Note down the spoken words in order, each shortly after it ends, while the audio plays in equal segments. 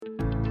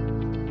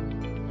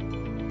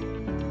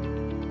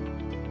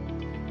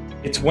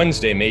It's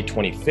Wednesday, May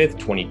 25th,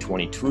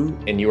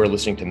 2022, and you are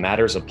listening to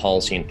Matters of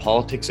Policy and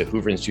Politics, a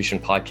Hoover Institution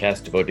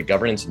podcast devoted to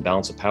governance and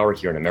balance of power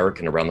here in America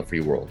and around the free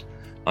world.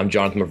 I'm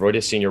Jonathan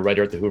Mavroidis, senior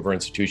writer at the Hoover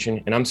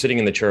Institution, and I'm sitting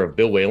in the chair of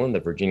Bill Whalen, the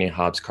Virginia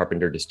Hobbs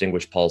Carpenter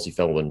Distinguished Policy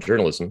Fellow in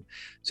Journalism,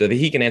 so that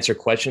he can answer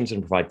questions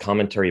and provide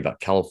commentary about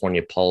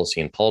California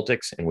policy and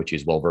politics, in which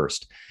he's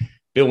well-versed.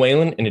 Bill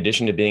Whalen, in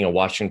addition to being a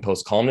Washington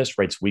Post columnist,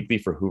 writes weekly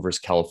for Hoover's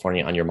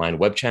California on Your Mind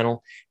web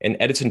channel and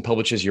edits and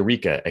publishes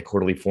Eureka, a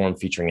quarterly forum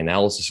featuring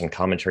analysis and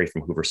commentary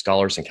from Hoover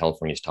scholars and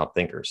California's top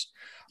thinkers.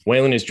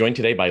 Whalen is joined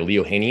today by Lee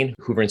Ohanian,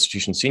 Hoover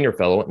Institution Senior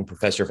Fellow and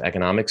Professor of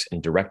Economics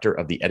and Director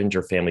of the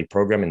Ettinger Family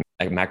Program in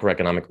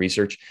Macroeconomic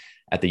Research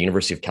at the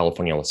University of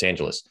California, Los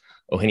Angeles.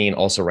 Ohanian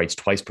also writes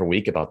twice per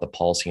week about the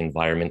policy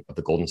environment of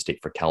the Golden State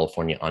for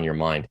California on Your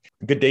Mind.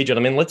 Good day,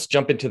 gentlemen. Let's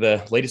jump into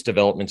the latest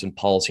developments in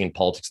policy and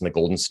politics in the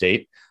Golden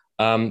State.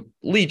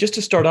 Lee, just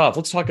to start off,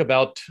 let's start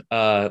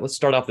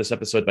off this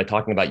episode by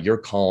talking about your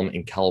column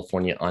in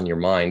California on Your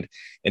Mind,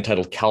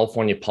 entitled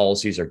 "California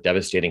Policies Are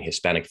Devastating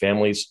Hispanic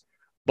Families,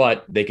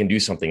 but They Can Do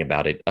Something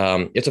About It."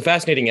 It's a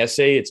fascinating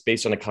essay. It's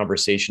based on a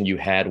conversation you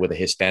had with a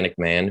Hispanic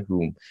man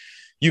whom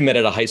you met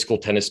at a high school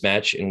tennis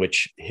match in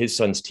which his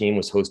son's team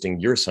was hosting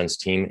your son's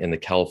team in the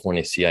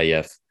California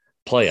CIF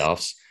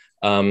playoffs.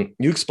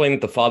 You explained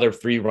that the father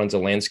of three runs a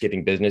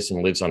landscaping business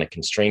and lives on a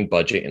constrained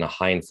budget in a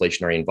high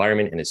inflationary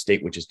environment in a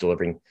state which is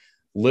delivering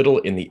little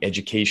in the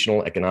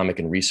educational, economic,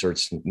 and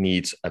research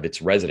needs of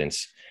its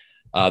residents.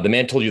 The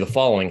man told you the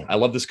following: "I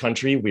love this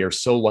country. We are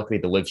so lucky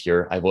to live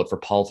here. I vote for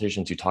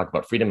politicians who talk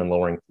about freedom and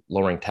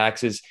lowering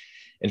taxes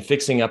and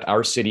fixing up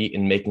our city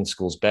and making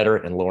schools better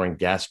and lowering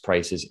gas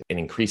prices and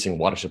increasing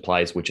water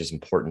supplies, which is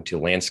important to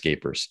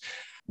landscapers.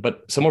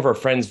 But some of our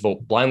friends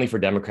vote blindly for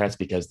Democrats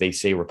because they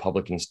say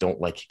Republicans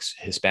don't like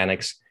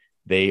Hispanics.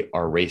 They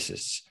are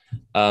racists."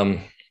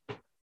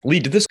 Lee,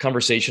 did this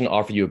conversation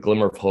offer you a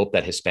glimmer of hope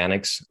that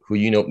Hispanics, who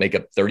you know make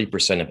up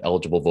 30% of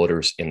eligible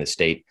voters in the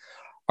state,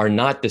 are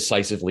not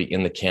decisively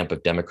in the camp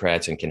of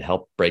Democrats and can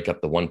help break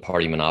up the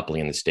one-party monopoly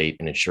in the state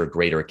and ensure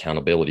greater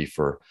accountability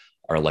for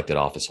our elected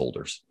office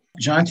holders?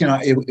 John,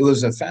 it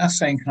was a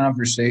fascinating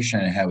conversation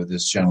I had with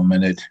this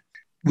gentleman.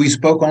 We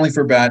spoke only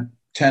for about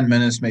 10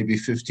 minutes, maybe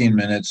 15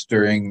 minutes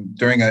during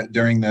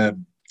the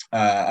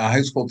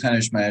high school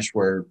tennis match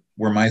where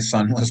my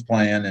son was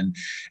playing,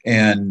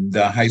 and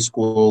the high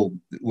school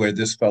where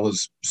this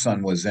fellow's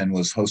son was in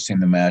was hosting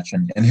the match,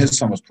 and his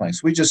son was playing.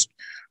 So we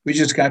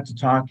just got to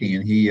talking,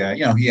 and he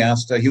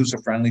asked, he was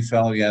a friendly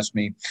fellow. He asked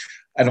me,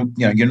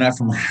 "You're not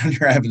from around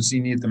here. I haven't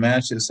seen you at the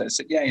matches." I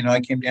said, "Yeah, I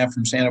came down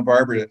from Santa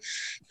Barbara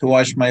to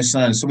watch my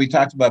son." So we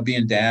talked about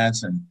being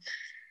dads, and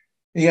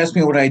he asked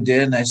me what I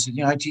did, and I said,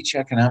 "I teach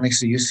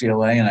economics at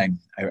UCLA, and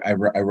I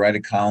write a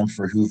column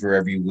for Hoover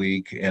every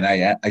week." And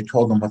I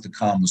told him what the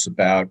column was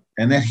about,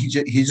 and then he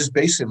just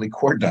basically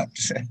corked up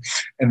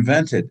and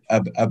vented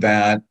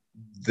about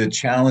the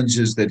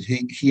challenges that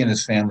he and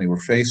his family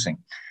were facing,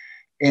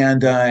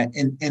 and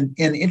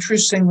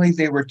interestingly,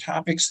 they were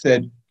topics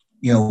that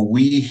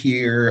we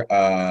here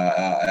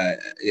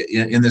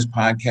in this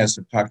podcast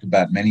have talked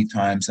about many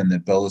times, and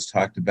that Bill has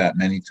talked about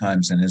many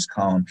times in his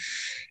column,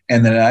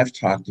 and that I've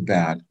talked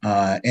about,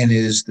 and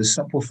is the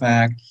simple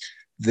fact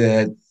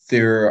that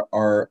there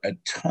are a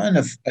ton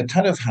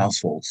of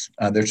households.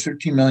 There's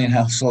 13 million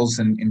households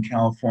in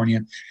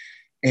California,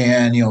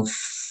 and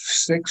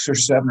 6 or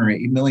 7 or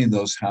 8 million of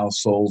those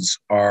households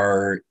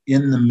are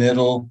in the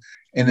middle.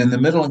 And in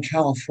the middle in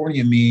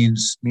California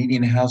means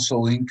median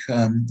household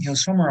income,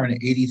 somewhere around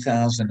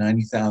 $80,000,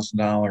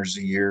 $90,000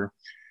 a year.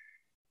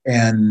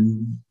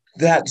 And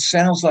that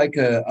sounds like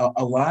a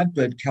lot,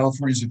 but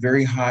California is a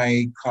very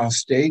high cost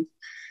state.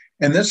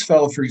 And this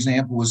fellow, for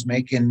example, was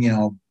making,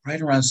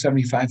 right around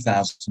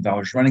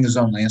 $75,000 running his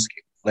own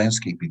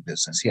landscaping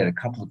business. He had a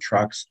couple of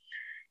trucks.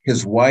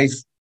 His wife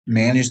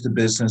managed the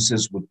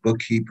businesses with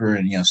bookkeeper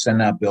and,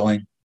 send out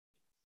billing.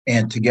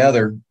 And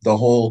together, the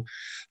whole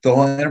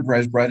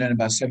enterprise brought in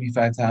about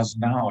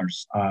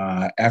 $75,000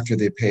 after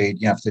they paid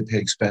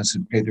expenses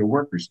and paid their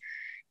workers.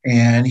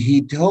 And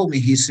he told me,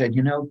 he said,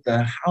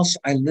 the house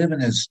I live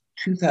in is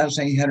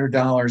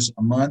 $2,800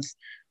 a month,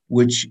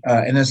 which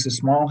and it's a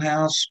small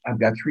house. I've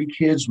got 3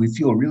 kids. We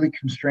feel really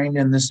constrained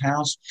in this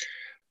house,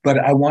 but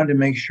I wanted to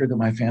make sure that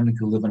my family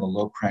could live in a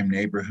low crime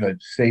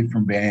neighborhood, safe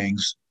from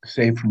bangs,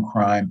 safe from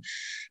crime,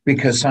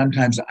 because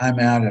sometimes I'm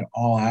out at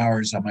all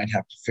hours. I might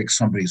have to fix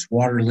somebody's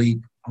water leak.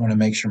 I want to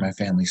make sure my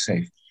family's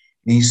safe.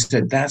 And he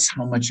said, that's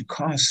how much it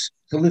costs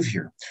to live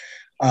here.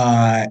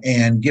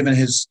 And given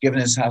his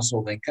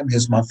household income,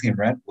 his monthly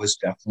rent was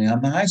definitely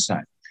on the high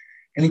side.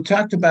 And he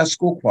talked about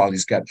school quality.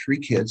 He's got 3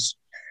 kids.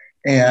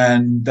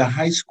 And the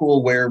high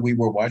school where we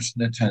were watching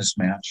the tennis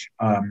match,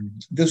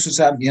 this was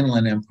out in the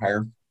Inland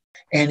Empire.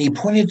 And he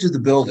pointed to the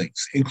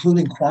buildings,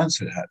 including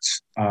Quonset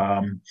huts.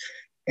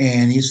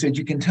 And he said,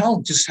 you can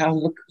tell just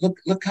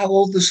look how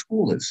old the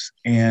school is.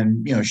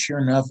 And, sure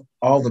enough,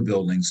 all the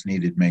buildings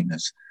needed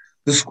maintenance.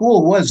 The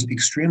school was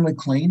extremely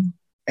clean,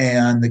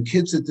 and the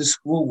kids at this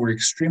school were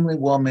extremely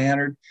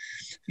well-mannered.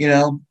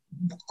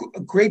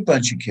 A great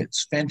bunch of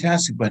kids,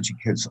 fantastic bunch of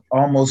kids,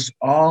 almost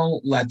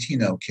all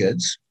Latino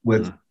kids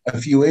with a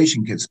few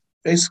Asian kids.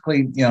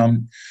 Basically,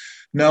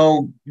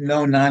 no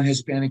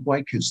non-Hispanic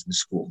white kids in the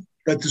school.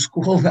 But the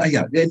school,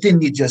 yeah, it didn't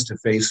need just a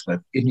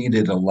facelift. It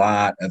needed a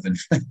lot of,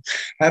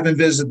 having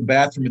visited the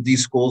bathroom at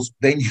these schools,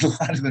 they need a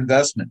lot of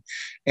investment.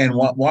 And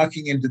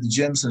walking into the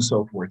gyms and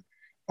so forth.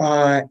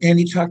 And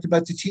he talked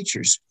about the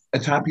teachers, a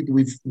topic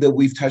that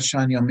we've touched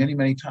on,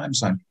 many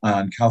times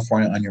on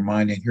California on Your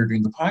Mind and here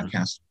during the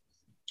podcast.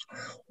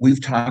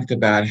 We've talked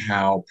about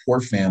how poor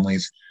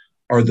families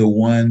are the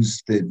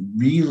ones that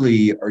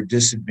really are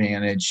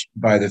disadvantaged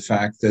by the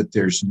fact that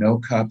there's no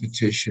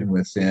competition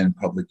within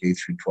public K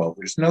through 12.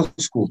 There's no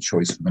school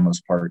choice for the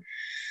most part.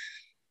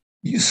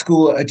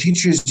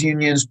 Teachers'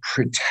 unions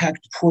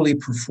protect poorly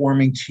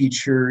performing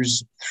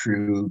teachers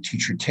through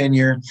teacher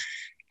tenure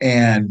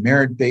and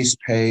merit-based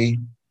pay.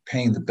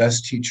 Paying the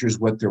best teachers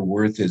what they're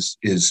worth is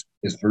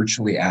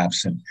virtually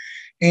absent.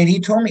 And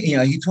he told me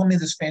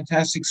this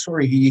fantastic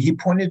story. He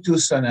pointed to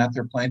his son out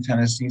there playing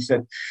tennis. And he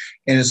said,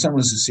 and his son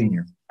was a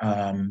senior.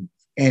 And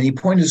he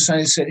pointed to his son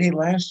and said, "Hey,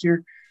 last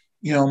year,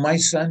 my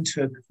son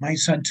took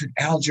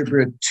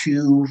algebra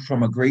 2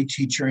 from a great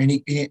teacher,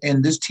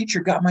 and this teacher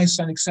got my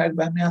son excited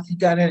about math. He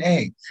got an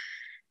A.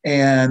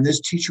 And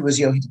this teacher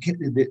was,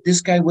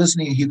 this guy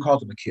wasn't, he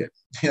called him a kid.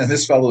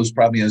 This fellow was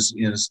probably in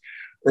his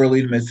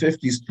early to mid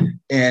 50s.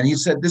 And he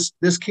said,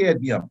 this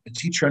kid, a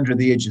teacher under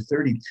the age of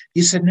 30,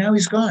 he said, now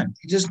he's gone.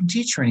 He doesn't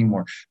teach her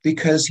anymore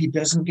because he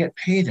doesn't get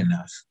paid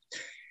enough.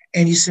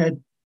 And he said,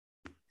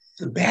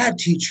 the bad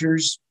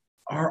teachers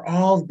are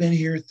all been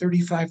here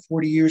 35,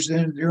 40 years.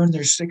 They're in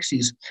their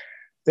 60s.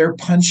 They're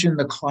punching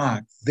the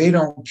clock. They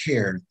don't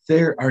care.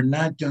 They are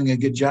not doing a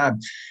good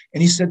job.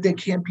 And he said they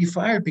can't be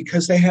fired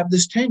because they have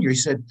this tenure. He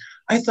said,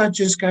 I thought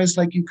just guys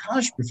like you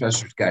college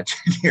professors got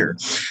tenure.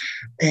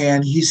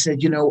 And he said,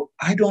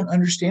 I don't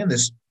understand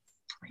this.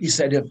 He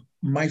said, if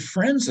my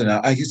friends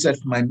and he said,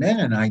 if my men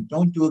and I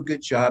don't do a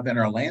good job in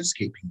our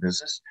landscaping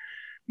business,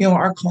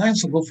 our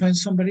clients will go find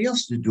somebody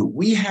else to do it.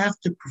 We have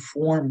to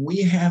perform.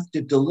 We have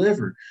to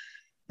deliver.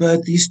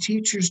 But these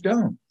teachers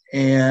don't.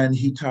 And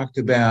he talked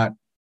about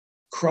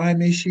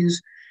crime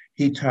issues.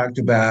 He talked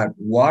about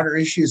water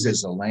issues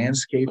as a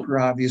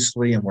landscaper,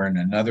 obviously, and we're in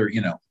another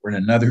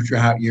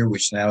drought year,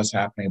 which now is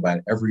happening about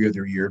every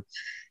other year.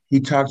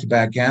 He talked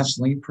about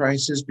gasoline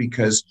prices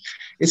because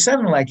it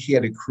sounded like he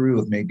had a crew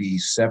of maybe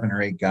 7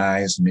 or 8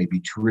 guys, and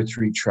maybe 2 or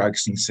 3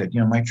 trucks. And he said,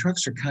 my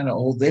trucks are kind of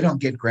old. They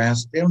don't get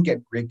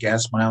great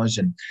gas mileage.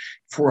 And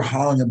if we're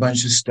hauling a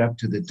bunch of stuff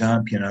to the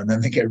dump,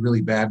 then they get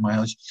really bad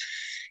mileage.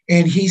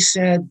 And he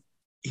said,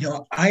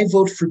 I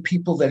vote for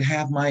people that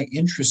have my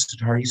interests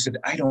at heart. He said,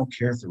 I don't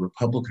care if they're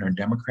Republican or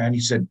Democrat. He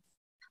said,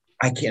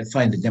 I can't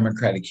find a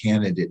Democratic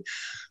candidate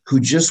who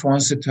just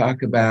wants to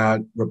talk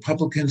about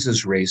Republicans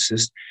as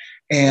racist.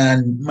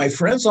 And my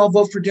friends all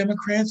vote for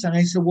Democrats. And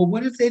I said, well,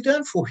 what have they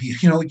done for you?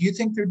 Do you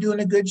think they're doing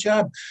a good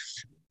job?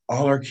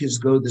 All our kids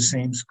go to the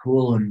same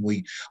school, and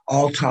we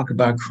all talk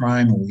about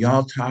crime, and we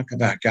all talk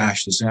about,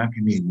 gosh, there's not going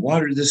to be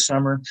water this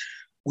summer.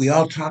 We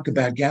all talk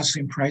about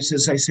gasoline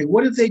prices. I say,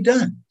 what have they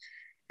done?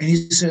 And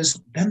he says,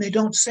 then they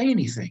don't say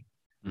anything,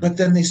 but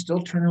then they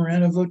still turn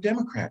around and vote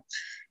Democrat.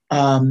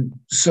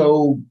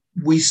 So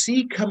we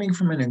see, coming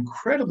from an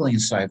incredibly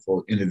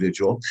insightful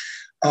individual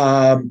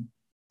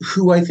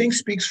who I think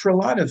speaks for a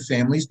lot of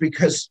families,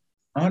 because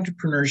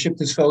entrepreneurship,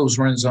 this fellow who's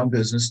running his own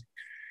business,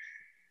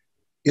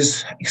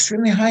 is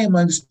extremely high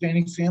among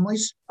Hispanic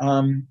families.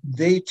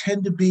 They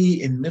tend to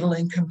be in middle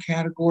income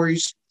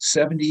categories,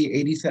 70,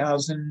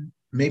 80,000,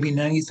 maybe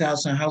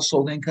 90,000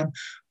 household income.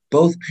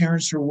 Both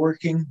parents are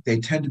working. They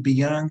tend to be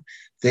young.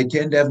 They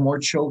tend to have more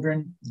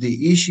children.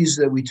 The issues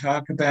that we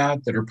talk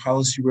about that are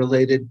policy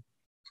related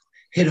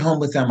hit home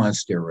with them on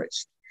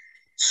steroids.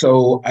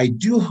 So I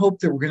do hope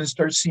that we're going to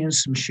start seeing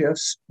some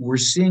shifts. We're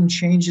seeing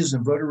changes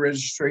in voter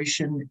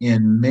registration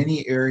in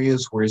many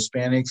areas where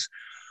Hispanics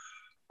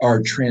are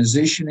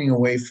transitioning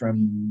away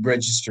from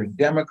registered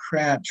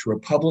Democrat to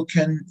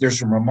Republican. There's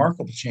some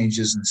remarkable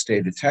changes in the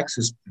state of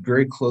Texas,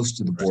 very close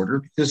to the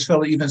border. This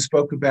fellow even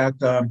spoke about,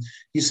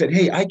 he said,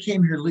 hey, I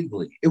came here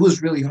legally. It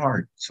was really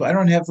hard. So I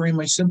don't have very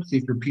much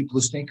sympathy for people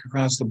who sneak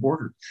across the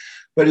border.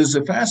 But it was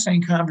a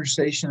fascinating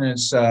conversation.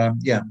 It's,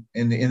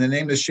 in the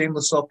name of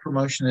shameless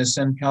self-promotion, it's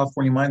in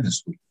California Mind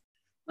this week.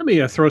 Let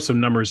me throw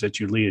some numbers at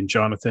you, Lee and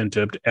Jonathan,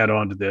 to add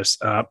on to this.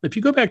 If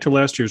you go back to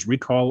last year's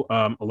recall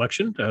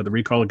election, the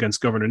recall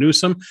against Governor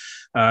Newsom,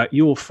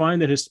 you will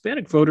find that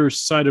Hispanic voters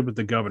sided with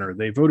the governor.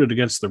 They voted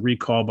against the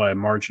recall by a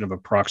margin of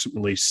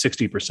approximately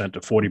 60% to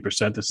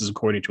 40%. This is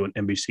according to an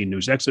NBC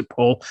News exit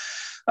poll.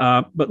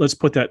 But let's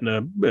put that in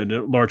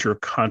a larger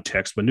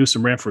context. When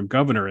Newsom ran for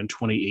governor in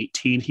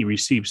 2018, he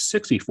received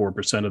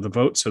 64% of the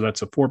vote, so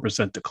that's a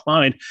 4%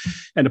 decline.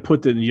 And to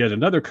put that in yet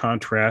another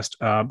contrast,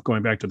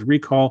 going back to the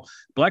recall,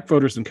 Black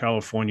voters in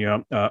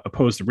California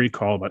opposed the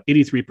recall. About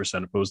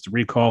 83% opposed the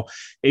recall.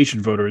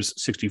 Asian voters,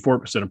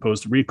 64%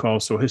 opposed the recall.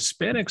 So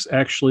Hispanics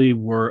actually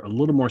were a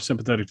little more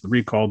sympathetic to the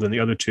recall than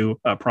the other two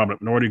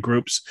prominent minority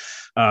groups.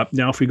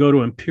 Now, if we go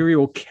to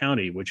Imperial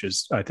County, which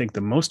is, I think, the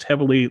most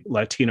heavily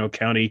Latino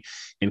county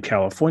in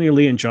California,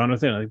 Lee and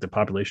Jonathan, I think the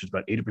population is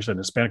about 80%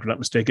 Hispanic, if I'm not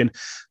mistaken.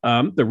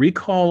 The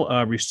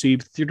recall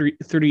received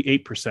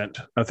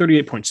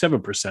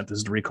 38.7%. This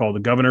is the recall of the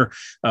governor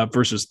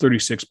versus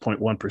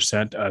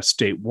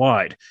 36.1%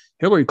 statewide.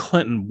 Hillary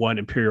Clinton won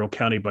Imperial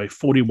County by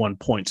 41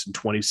 points in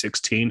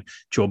 2016.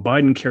 Joe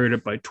Biden carried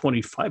it by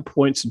 25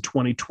 points in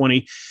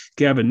 2020.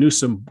 Gavin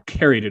Newsom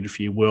carried it, if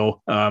you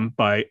will,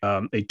 by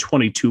a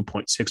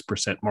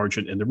 22.6%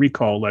 margin in the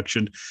recall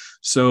election.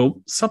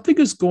 So something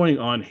is going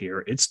on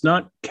here. It's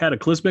not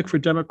cataclysmic for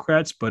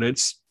Democrats, but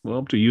it's,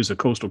 well, to use a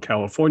coastal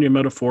California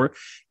metaphor,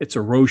 it's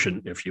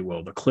erosion, if you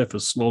will. The cliff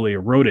is slowly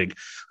eroding.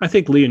 I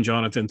think Lee and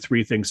Jonathan,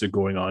 three things are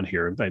going on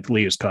here.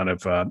 Lee has kind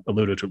of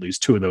alluded to at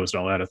least two of those,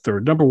 and I'll add a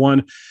third. Number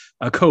one,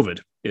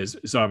 COVID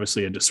is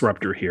obviously a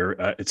disruptor here.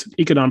 It's an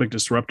economic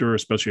disruptor,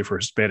 especially for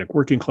Hispanic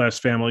working class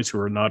families who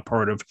are not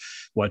part of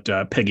what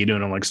Peggy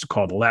Noonan likes to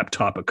call the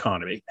laptop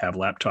economy. Have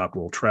laptop,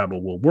 will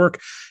travel, will work.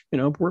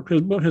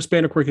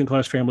 Hispanic working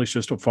class families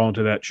just don't fall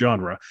into that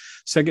genre.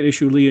 Second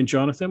issue, Lee and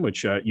Jonathan,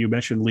 which you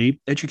mentioned, Lee,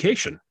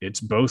 education.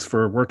 It's both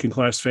for working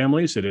class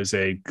families. It is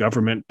a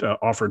government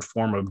offered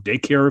form of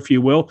daycare, if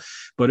you will.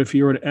 But if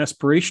you're an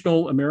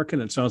aspirational American,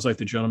 it sounds like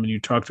the gentleman you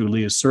talked to,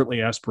 Lee, is certainly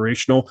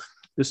aspirational.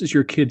 This is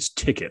your kid's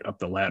ticket up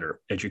the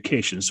ladder,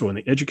 education. So when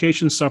the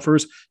education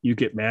suffers, you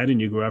get mad and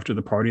you go after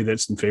the party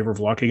that's in favor of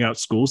locking out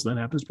schools. And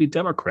that happens to be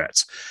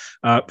Democrats.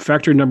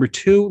 Factor number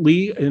two,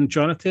 Lee and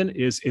Jonathan,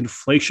 is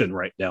inflation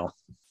right now.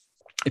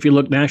 If you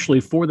look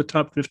nationally for the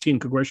top 15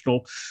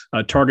 congressional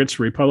targets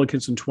for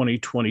Republicans in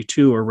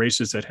 2022 are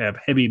races that have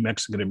heavy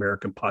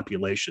Mexican-American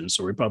populations.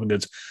 So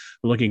Republicans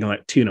are looking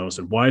at Latinos.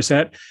 And why is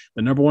that?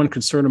 The number one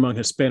concern among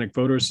Hispanic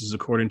voters is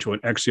according to an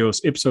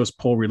Axios Ipsos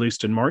poll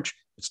released in March.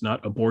 It's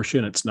not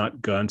abortion, it's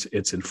not guns,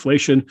 it's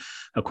inflation.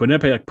 A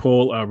Quinnipiac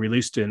poll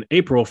released in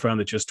April found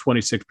that just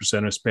 26%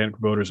 of Hispanic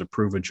voters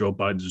approve of Joe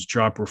Biden's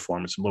job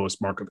performance, the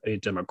lowest mark of a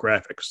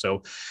demographic.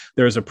 So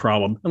there's a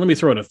problem. And let me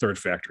throw in a third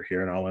factor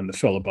here, and I'll end the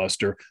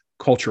filibuster.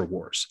 Culture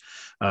wars.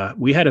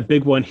 We had a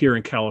big one here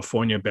in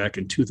California back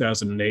in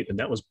 2008, and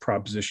that was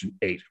Proposition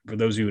 8. For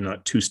those of you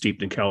not too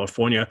steeped in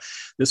California,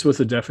 this was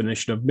the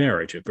definition of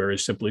marriage. It very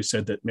simply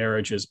said that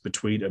marriage is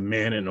between a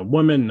man and a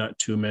woman, not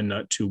two men,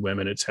 not two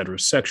women. It's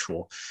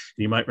heterosexual.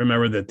 And you might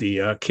remember that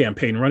the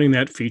campaign running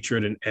that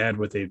featured an ad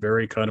with a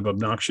very kind of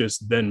obnoxious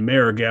then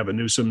Mayor Gavin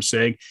Newsom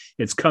saying,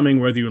 "It's coming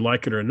whether you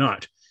like it or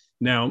not."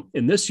 Now,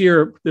 in this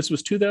year, this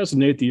was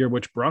 2008, the year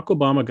which Barack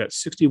Obama got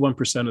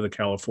 61% of the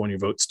California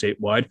vote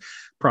statewide.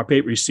 Prop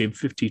 8 received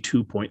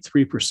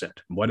 52.3%.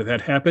 Why did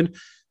that happen?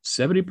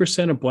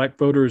 70% of Black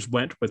voters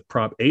went with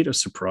Prop 8, a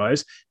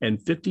surprise, and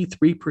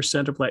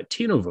 53% of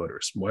Latino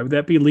voters. Why would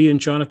that be, Lee and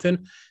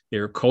Jonathan?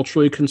 They're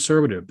culturally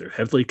conservative. They're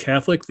heavily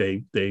Catholic.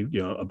 They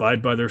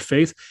abide by their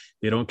faith.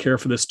 They don't care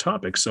for this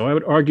topic. So I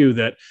would argue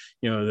that,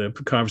 the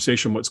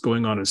conversation, what's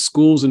going on in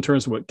schools in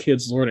terms of what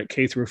kids learn at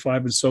K through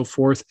 5 and so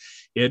forth,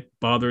 it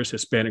bothers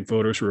Hispanic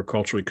voters who are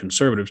culturally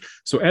conservatives.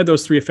 So add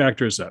those three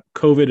factors up: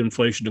 COVID,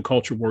 inflation, and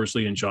culture wars,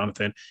 Lee and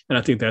Jonathan. And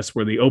I think that's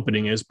where the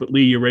opening is. But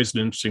Lee, you raised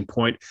an interesting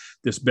point.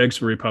 This begs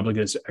for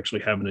Republicans to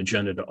actually have an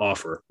agenda to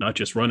offer, not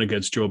just run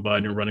against Joe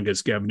Biden or run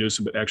against Gavin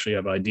Newsom, but actually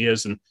have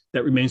ideas. And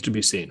that remains to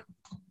be seen.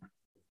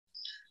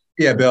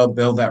 Yeah,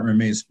 Bill, that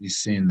remains to be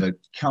seen. The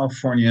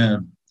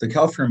California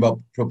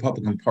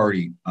Republican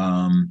Party,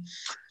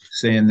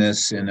 saying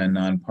this in a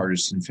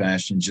nonpartisan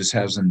fashion, just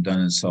hasn't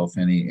done itself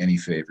any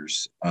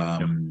favors.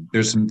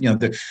 There's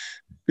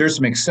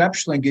some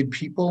exceptionally good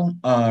people,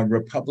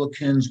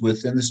 Republicans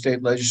within the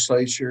state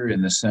legislature,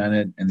 in the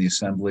Senate, and the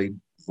Assembly.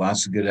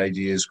 Lots of good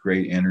ideas,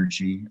 great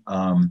energy.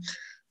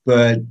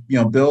 But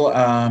Bill,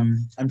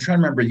 I'm trying to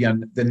remember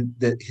again.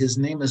 That his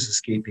name is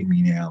escaping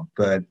me now.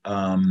 But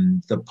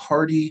the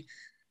party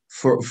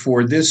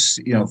for this,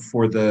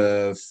 for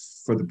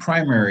the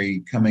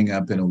primary coming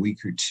up in a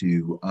week or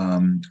two,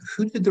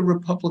 who did the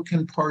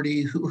Republican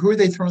Party? Who are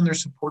they throwing their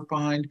support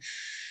behind?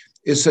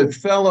 It's a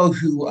fellow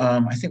who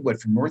I think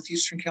from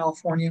Northeastern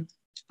California.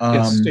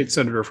 State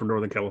senator from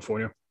Northern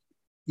California.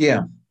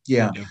 Yeah.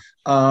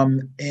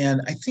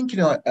 And I think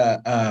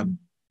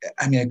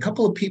a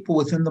couple of people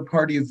within the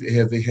party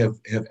have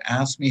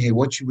asked me, "Hey,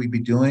 what should we be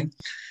doing?"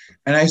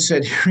 And I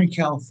said, here in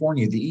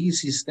California, the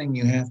easiest thing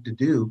you have to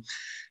do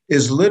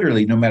is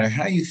literally, no matter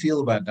how you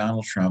feel about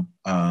Donald Trump,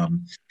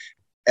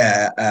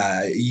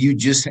 you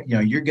just,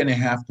 you're going to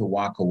have to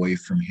walk away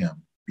from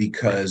him,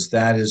 because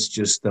that is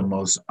just the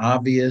most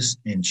obvious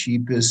and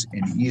cheapest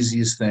and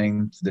easiest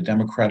thing for the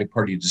Democratic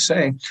Party to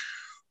say.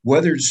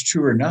 Whether it's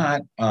true or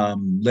not,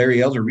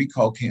 Larry Elder,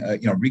 recall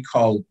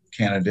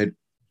candidate,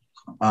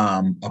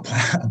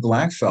 a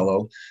Black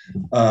fellow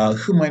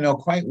whom I know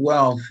quite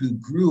well, who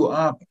grew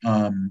up,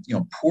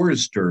 poor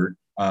as dirt,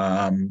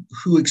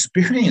 who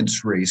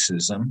experienced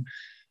racism,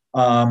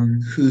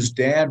 whose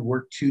dad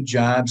worked two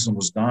jobs and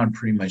was gone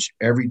pretty much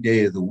every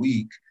day of the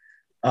week,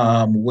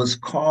 was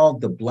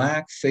called the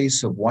black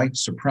face of white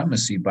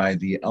supremacy by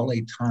the LA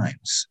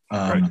Times.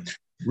 Right.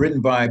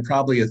 Written by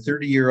probably a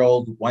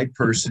 30-year-old white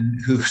person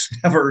who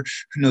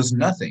knows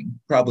nothing,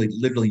 probably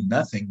literally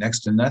nothing,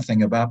 next to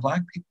nothing about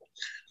black people.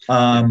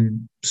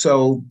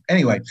 So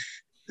anyway,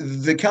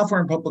 the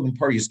California Republican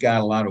Party's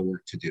got a lot of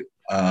work to do.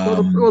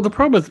 The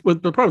problem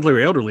with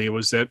Larry Elderly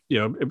was that,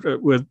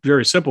 it was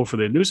very simple for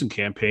the Newsom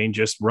campaign.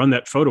 Just run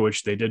that photo,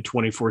 which they did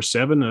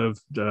 24/7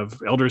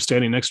 of elders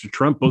standing next to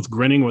Trump, both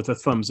grinning with a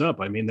thumbs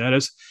up. I mean,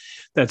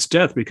 that's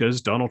death, because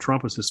Donald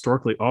Trump was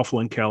historically awful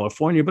in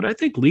California. But I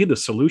think, Lee, the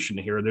solution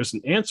here, there's an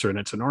answer, and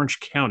it's in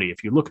Orange County.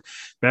 If you look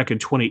back in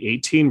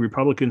 2018,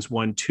 Republicans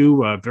won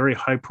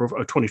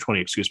 2020,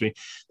 excuse me,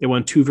 they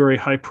won two very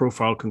high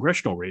profile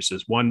congressional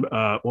races. One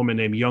woman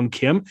named Young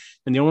Kim,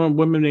 and the other one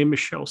woman named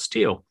Michelle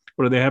Steele.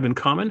 What do they have in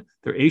common?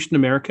 They're Asian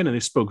American, and they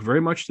spoke very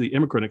much to the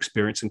immigrant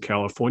experience in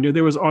California.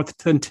 There was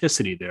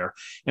authenticity there.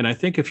 And I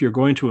think if you're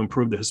going to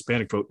improve the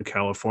Hispanic vote in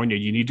California,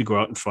 you need to go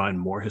out and find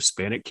more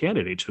Hispanic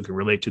candidates who can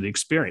relate to the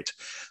experience.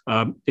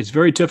 It's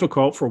very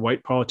difficult for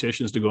white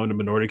politicians to go into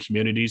minority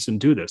communities and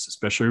do this,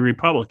 especially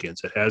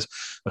Republicans. It has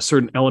a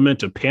certain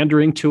element of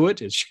pandering to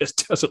it. It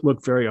just doesn't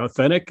look very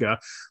authentic.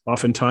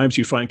 Oftentimes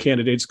you find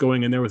candidates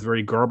going in there with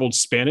very garbled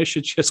Spanish.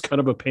 It's just kind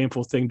of a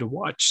painful thing to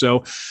watch.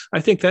 So I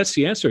think that's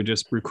the answer,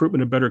 just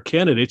recruitment of better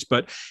candidates.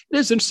 But it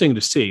is interesting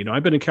to see.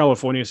 I've been in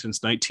California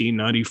since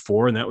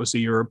 1994, and that was the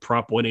year of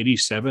Prop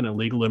 187 and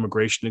legal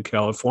immigration in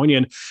California.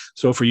 And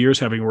so for years,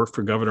 having worked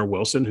for Governor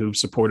Wilson, who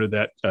supported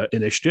that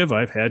initiative,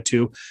 I've had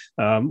to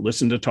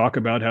listen to talk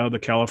about how the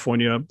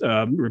California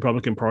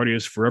Republican Party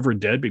is forever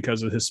dead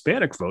because of the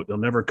Hispanic vote. They'll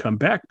never come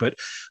back. But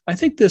I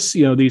think this,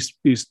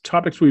 these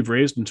topics we've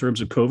raised in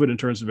terms of COVID, in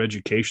terms of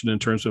education, in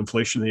terms of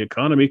inflation in the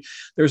economy,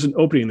 there's an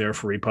opening there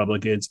for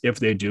Republicans if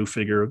they do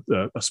figure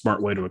a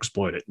smart way to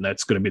exploit it. And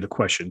that's going to be the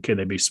question. Can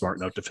they be smart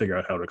enough to figure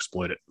out how to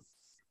exploit it?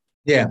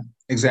 Yeah,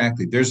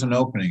 exactly. There's an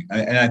opening.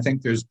 And I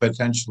think there's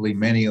potentially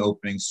many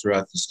openings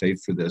throughout the state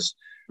for this,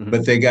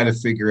 but they got to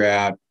figure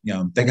out,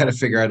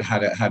 how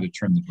to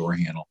turn the door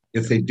handle.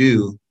 If they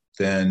do,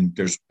 then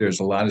there's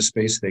a lot of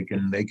space they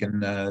can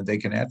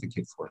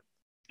advocate for.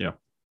 Yeah.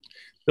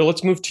 Bill,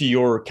 let's move to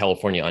your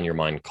California on Your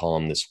Mind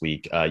column this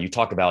week. You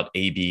talk about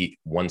AB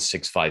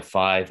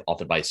 1655,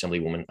 authored by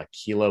Assemblywoman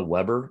Akilah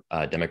Weber,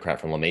 a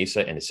Democrat from La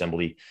Mesa, and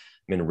Assemblyman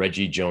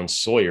Reggie Jones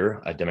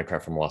Sawyer, a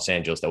Democrat from Los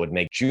Angeles, that would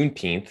make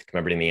Juneteenth,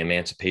 commemorating the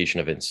emancipation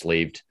of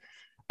enslaved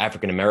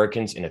African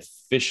Americans, an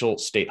official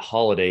state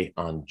holiday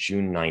on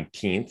June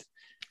 19th,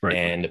 right,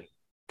 and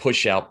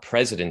push out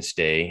President's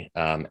Day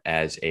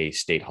as a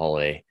state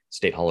holiday.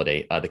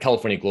 The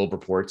California Globe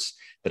reports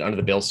that under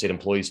the bill, state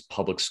employees,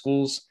 public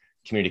schools,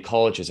 community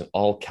colleges, and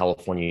all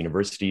California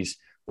universities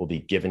will be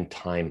given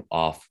time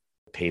off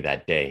to pay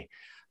that day.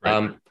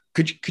 Right.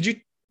 Could you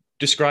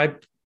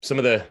describe some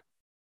of the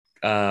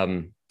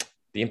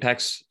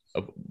impacts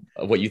of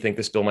what you think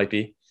this bill might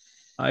be?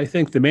 I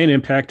think the main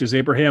impact is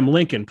Abraham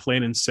Lincoln,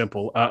 plain and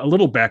simple. A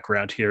little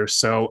background here.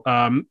 So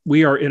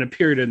we are in a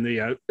period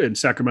in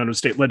Sacramento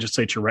State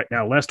Legislature right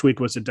now. Last week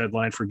was the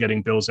deadline for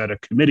getting bills out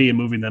of committee and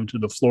moving them to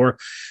the floor.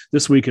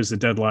 This week is the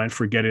deadline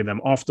for getting them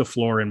off the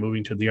floor and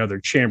moving to the other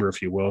chamber,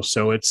 if you will.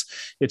 So it's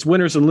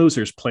winners and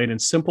losers, plain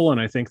and simple.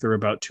 And I think there are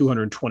about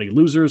 220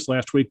 losers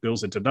last week, bills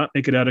that did not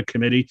make it out of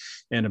committee,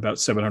 and about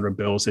 700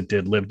 bills that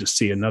did live to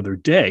see another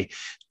day.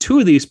 Two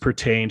of these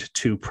pertained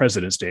to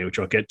President's Day, which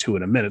I'll get to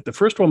in a minute. The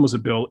first one was a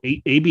bill,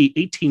 AB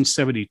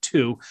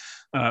 1872,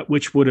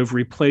 which would have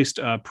replaced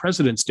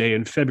President's Day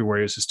in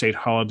February as a state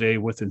holiday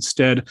with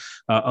instead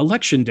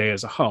Election Day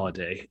as a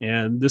holiday.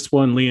 And this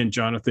one, Lee and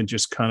Jonathan,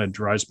 just kind of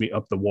drives me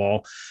up the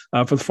wall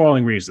for the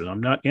following reason.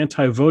 I'm not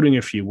anti-voting,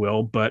 if you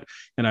will,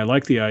 and I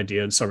like the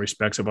idea in some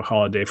respects of a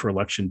holiday for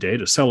Election Day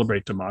to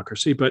celebrate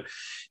democracy. But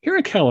here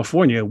in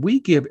California, we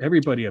give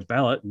everybody a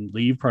ballot, and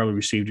Lee, you've probably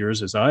received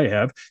yours as I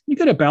have. You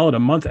get a ballot a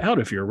month out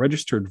if you're a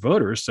registered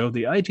voter. So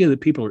the idea that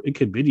people are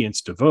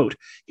inconvenienced to vote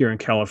here in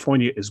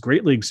California is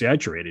greatly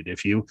exaggerated.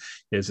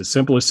 It's as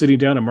simple as sitting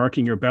down and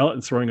marking your ballot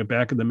and throwing it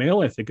back in the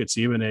mail. I think it's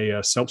even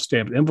a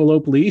self-stamped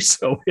envelope, Lee.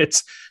 So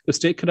the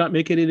state could not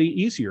make it any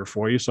easier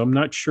for you. So I'm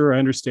not sure I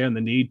understand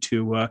the need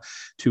to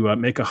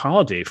make a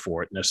holiday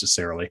for it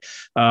necessarily.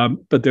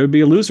 But there would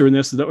be a loser in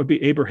this, and that would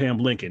be Abraham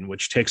Lincoln,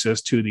 which takes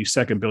us to the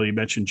second bill you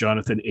mentioned,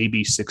 Jonathan, AB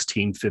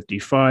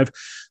 1655.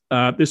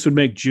 This would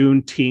make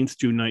June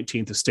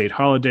 19th, a state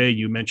holiday.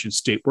 You mentioned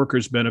state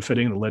workers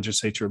benefiting. The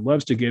legislature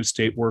loves to give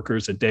state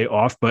workers a day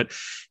off, but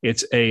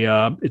it's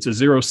a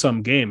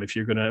zero-sum game. If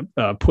you're going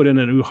to put in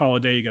a new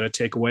holiday, you got to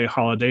take away a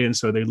holiday. And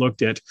so they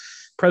looked at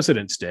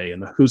President's Day.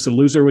 And who's the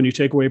loser when you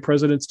take away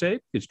President's Day?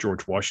 It's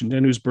George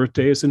Washington, whose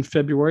birthday is in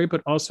February,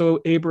 but also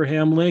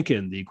Abraham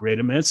Lincoln, the great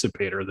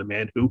emancipator, the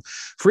man who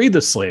freed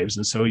the slaves.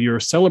 And so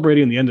you're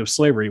celebrating the end of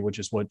slavery, which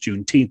is what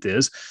Juneteenth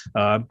is,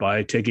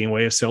 by taking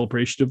away a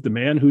celebration of the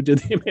man who did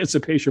the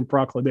Emancipation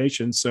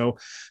Proclamation. So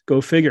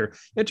go figure.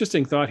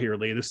 Interesting thought here,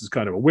 Lee. This is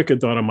kind of a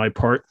wicked thought on my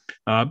part.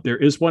 There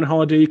is one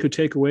holiday you could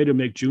take away to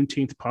make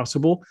Juneteenth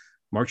possible.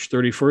 March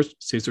 31st,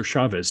 Cesar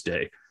Chavez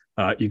Day.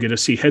 You're going to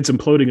see heads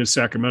imploding in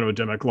Sacramento,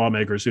 Democratic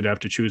lawmakers who'd have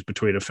to choose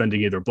between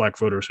offending either Black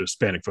voters or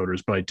Hispanic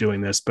voters by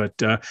doing this. But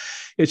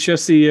it's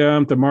just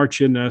the march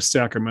in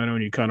Sacramento,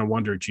 and you kind of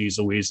wonder, geez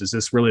Louise, is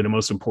this really the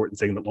most important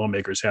thing that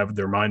lawmakers have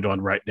their mind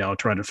on right now,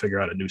 trying to figure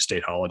out a new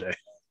state holiday?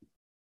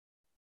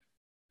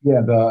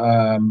 Yeah,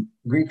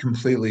 agree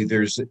completely.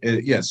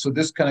 So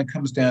this kind of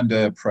comes down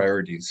to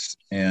priorities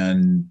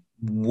and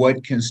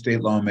what can state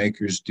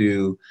lawmakers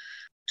do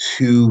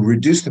to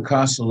reduce the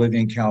cost of living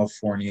in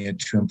California,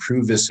 to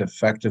improve its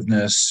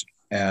effectiveness,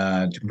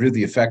 to improve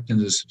the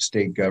effectiveness of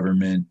state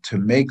government, to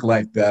make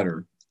life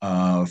better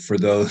for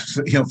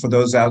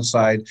those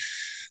outside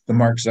the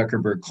Mark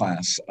Zuckerberg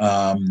class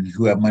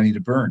who have money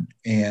to burn.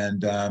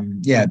 And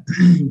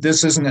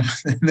this isn't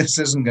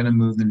going to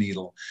move the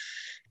needle.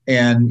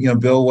 And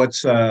Bill,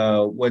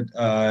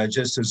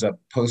 just as a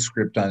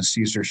postscript on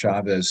Cesar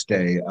Chavez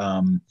Day.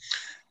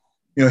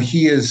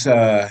 He is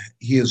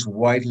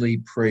widely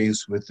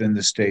praised within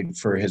the state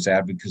for his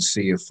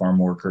advocacy of farm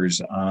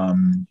workers,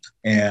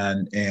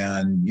 and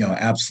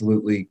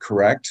absolutely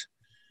correct.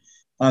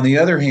 On the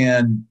other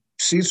hand,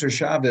 Cesar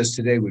Chavez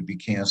today would be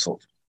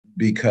canceled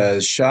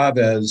because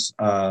Chavez,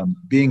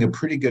 being a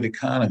pretty good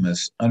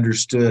economist,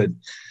 understood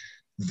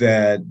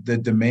that the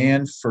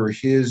demand for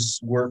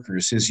his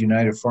workers, his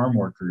United Farm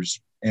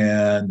Workers,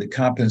 and the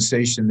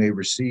compensation they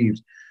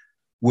received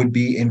would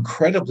be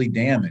incredibly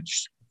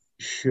damaged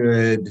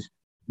should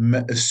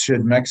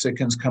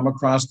Mexicans come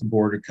across the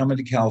border, come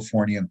into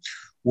California,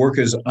 work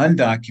as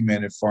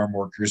undocumented farm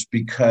workers,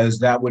 because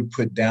that would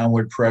put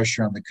downward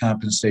pressure on the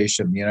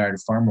compensation of the United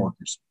Farm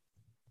Workers.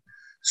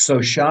 So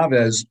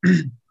Chavez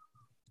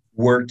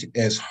worked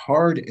as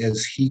hard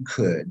as he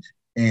could,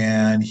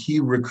 and he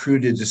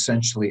recruited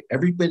essentially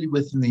everybody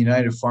within the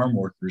United Farm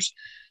Workers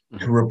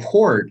to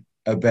report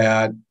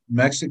about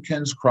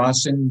Mexicans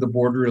crossing the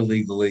border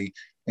illegally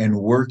and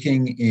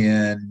working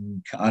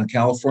on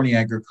California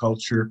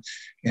agriculture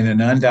in an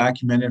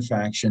undocumented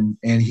fashion.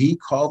 And he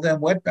called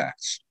them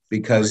wetbacks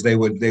because they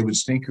would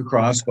sneak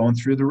across going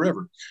through the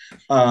river.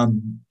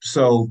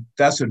 So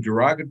that's a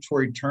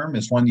derogatory term.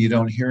 It's one you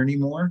don't hear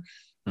anymore.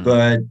 Mm-hmm.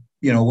 But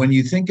when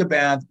you think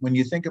about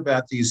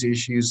these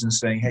issues and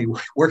saying, hey,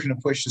 we're going to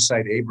push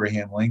aside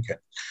Abraham Lincoln,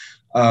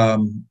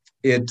 Bill,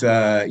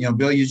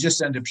 you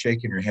just end up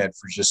shaking your head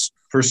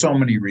for so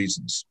many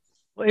reasons.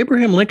 Well,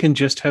 Abraham Lincoln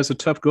just has a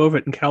tough go of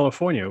it in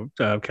California.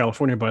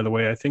 California, by the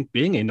way, I think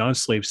being a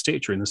non-slave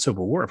state during the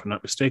Civil War, if I'm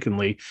not mistaken.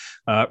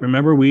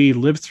 Remember, we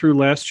lived through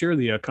last year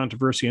the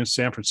controversy in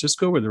San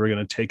Francisco where they were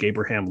going to take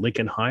Abraham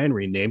Lincoln High and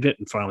renamed it,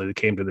 and finally they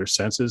came to their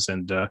senses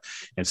and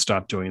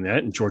stopped doing that.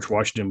 And George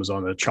Washington was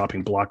on the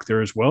chopping block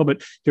there as well.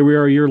 But here we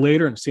are a year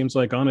later, and it seems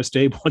like Honest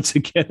Abe once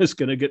again is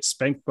going to get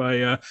spanked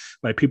by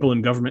people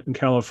in government in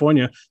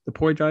California. The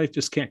poor guy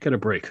just can't get a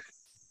break.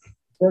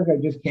 Poor guy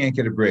just can't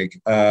get a break.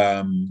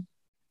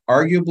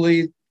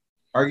 Arguably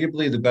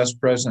the best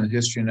president in the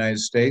history of the United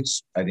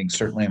States. I think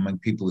certainly among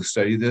people who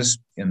study this,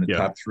 in the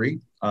top three.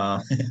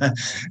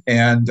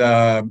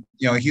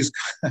 He's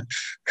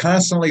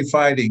constantly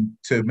fighting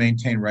to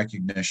maintain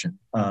recognition.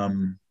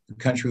 The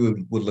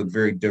country would look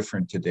very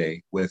different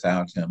today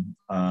without him.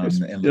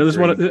 There's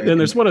one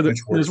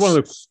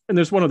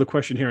other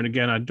question here, and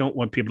again, I don't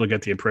want people to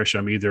get the impression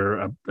I'm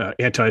either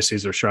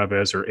anti-Cesar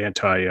Chavez or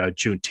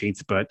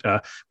anti-Juneteenth, but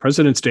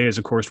President's Day is,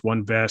 of course,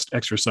 one vast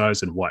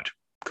exercise in what?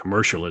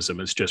 Commercialism.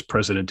 It's just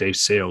President Day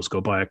sales.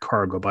 Go buy a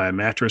car, go buy a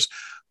mattress.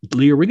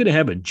 Lee, are we going to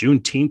have a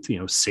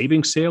Juneteenth,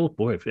 saving sale?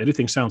 Boy, if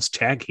anything sounds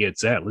tacky,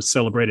 it's that. Let's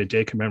celebrate a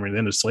day commemorating the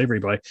end of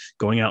slavery by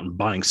going out and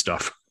buying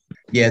stuff.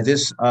 Yeah,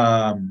 this,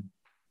 again,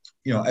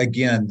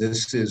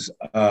 this is,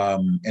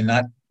 and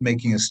not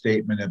making a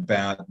statement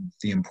about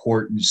the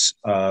importance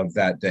of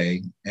that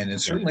day, and it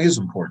certainly is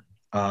important.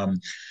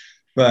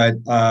 But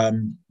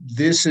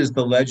this is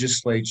the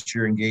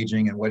legislature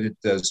engaging in what it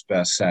does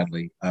best,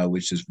 sadly,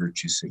 which is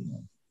virtue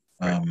signaling.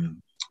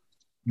 9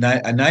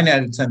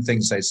 out of 10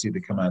 things I see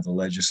that come out of the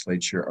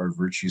legislature are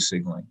virtue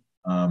signaling.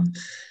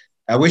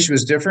 I wish it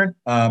was different.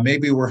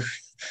 Maybe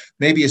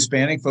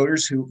Hispanic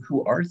voters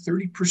who are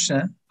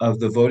 30% of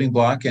the voting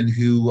bloc and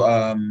who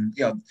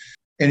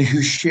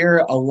share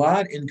a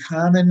lot in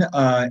common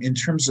in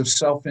terms of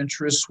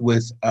self-interest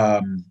with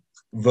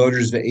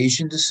voters of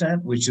Asian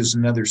descent, which is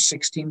another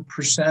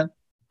 16%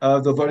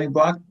 of the voting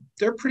bloc.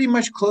 They're pretty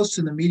much close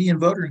to the median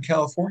voter in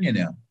California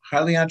now.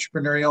 Highly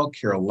entrepreneurial,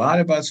 care a lot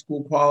about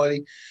school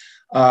quality.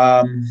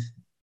 I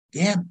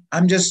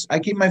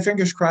keep my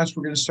fingers crossed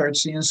we're going to start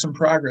seeing some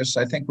progress.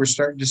 I think we're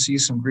starting to see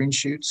some green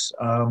shoots.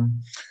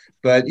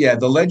 But yeah,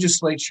 the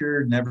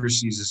legislature never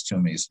ceases to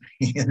amaze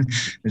me.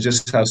 It's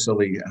just how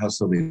silly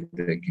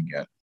they can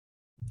get.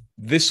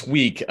 This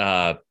week,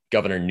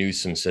 Governor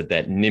Newsom said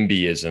that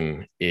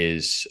NIMBYism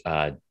is,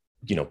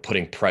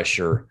 putting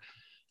pressure,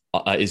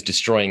 is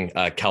destroying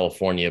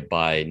California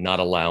by not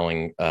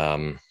allowing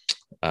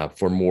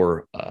for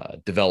more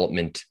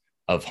development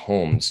of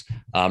homes.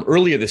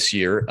 Earlier this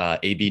year,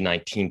 AB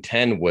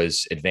 1910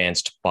 was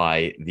advanced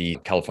by the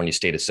California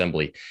State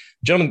Assembly.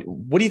 Gentlemen,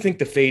 what do you think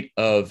the fate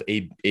of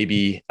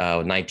AB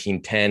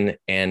 1910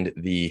 and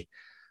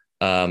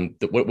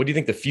what do you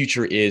think the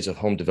future is of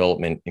home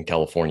development in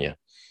California?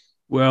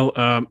 Well,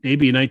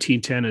 AB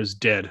 1910 is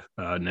dead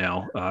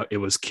now. It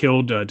was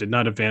killed, did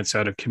not advance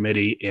out of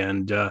committee.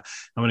 And I'm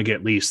going to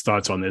get Lee's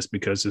thoughts on this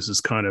because this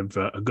is kind of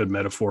a good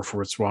metaphor for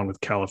what's wrong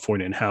with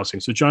California and housing.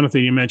 So,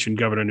 Jonathan, you mentioned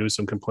Governor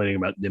Newsom complaining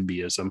about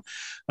NIMBYism.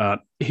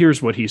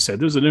 Here's what he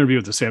said. There's an interview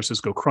with the San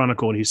Francisco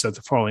Chronicle, and he said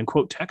the following,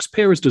 quote,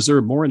 taxpayers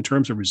deserve more in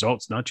terms of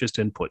results, not just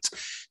inputs.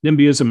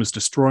 NIMBYism is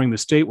destroying the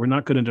state. We're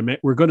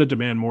going to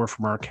demand more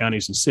from our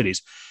counties and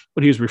cities.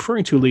 What he was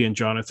referring to, Lee and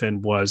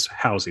Jonathan, was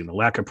housing, the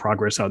lack of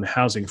progress on the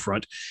housing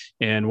front.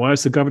 And why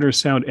does the governor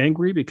sound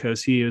angry?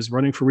 Because he is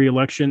running for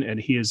re-election and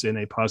he is in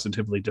a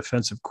positively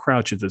defensive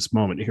crouch at this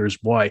moment. Here's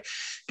why.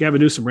 Gavin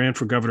Newsom ran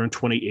for governor in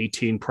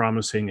 2018,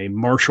 promising a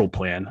Marshall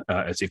Plan,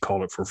 as he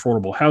called it, for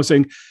affordable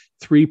housing.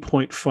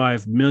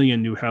 3.5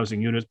 million new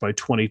housing units by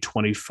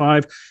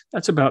 2025.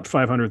 That's about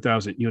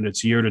 500,000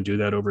 units a year to do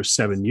that over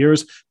 7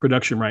 years.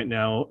 Production right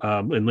now,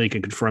 and Lee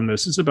can confirm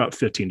this, is about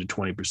 15 to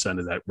 20%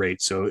 of that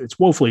rate. So it's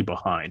woefully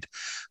behind.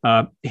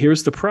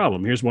 Here's the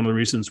problem. Here's one of the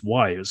reasons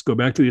why. Let's go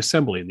back to the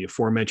Assembly and the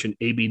aforementioned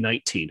AB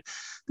 19.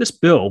 This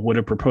bill would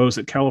have proposed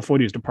that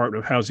California's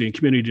Department of Housing and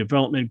Community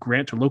Development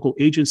grant to local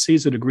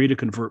agencies that agree to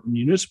convert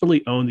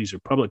municipally owned, these are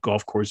public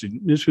golf courses,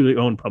 municipally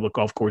owned public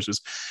golf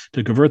courses,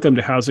 to convert them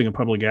to housing and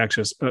public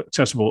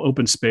accessible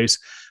open space.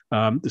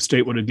 The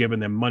state would have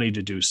given them money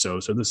to do so.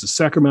 So this is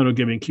Sacramento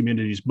giving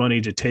communities money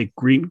to take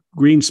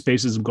green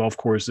spaces and golf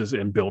courses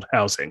and build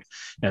housing.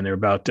 And there are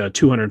about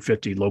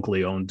 250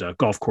 locally owned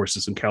golf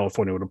courses in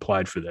California that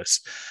applied for this.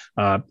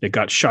 It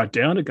got shot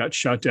down. It got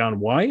shot down.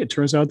 Why? It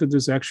turns out that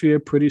there's actually a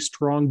pretty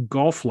strong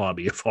golf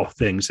lobby of all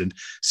things in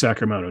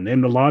Sacramento.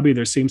 Name the lobby,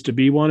 there seems to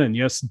be one. And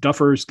yes,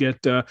 duffers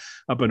get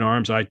up in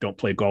arms. I don't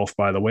play golf,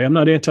 by the way. I'm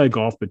not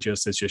anti-golf, but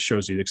it just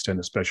shows you the extent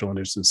of special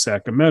interest in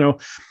Sacramento.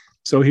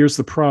 So here's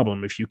the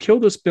problem. If you kill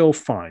this bill,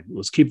 fine.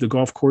 Let's keep the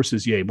golf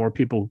courses. Yay, more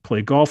people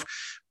play golf.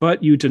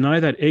 But you deny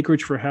that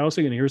acreage for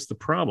housing, and here's the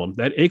problem.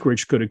 That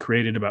acreage could have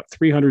created about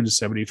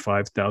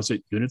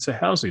 375,000 units of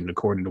housing,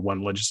 according to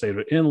one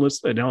legislative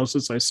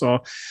analysis I saw.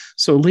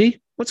 So,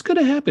 Lee, what's going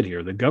to happen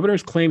here? The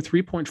governor's claimed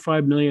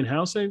 3.5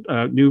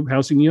 million new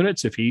housing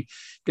units. If he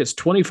gets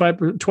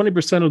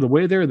 20% of the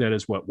way there, that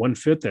is what,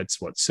 1/5?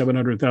 That's what,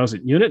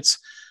 700,000 units?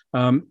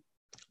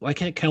 Why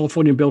can't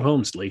California build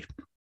homes, Lee?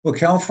 Well,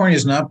 California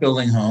is not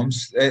building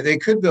homes. They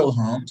could build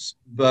homes,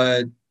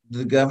 but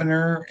the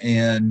governor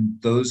and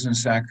those in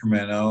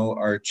Sacramento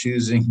are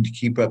choosing to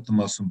keep up the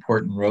most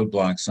important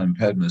roadblocks on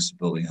impediments to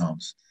building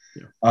homes.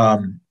 Yeah.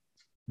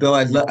 Bill,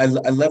 I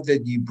love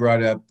that you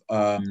brought up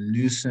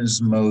Newsom's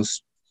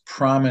most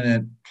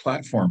prominent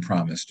platform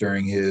promise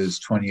during his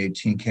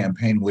 2018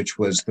 campaign, which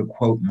was the,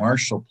 quote,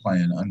 Marshall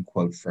Plan,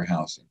 unquote, for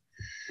housing.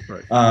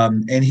 Right.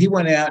 And he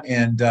went out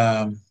and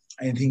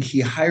I think he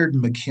hired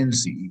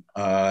McKinsey,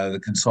 the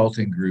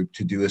consulting group,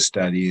 to do a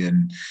study.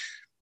 And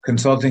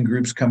consulting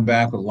groups come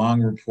back with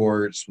long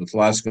reports with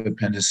lots of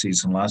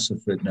appendices and lots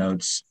of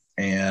footnotes.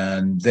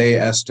 And they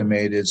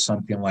estimated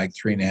something like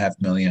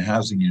 3.5 million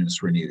housing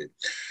units were needed.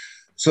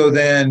 So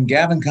then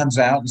Gavin comes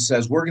out and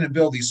says, we're going to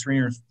build these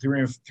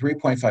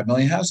 3.5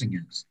 million housing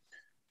units.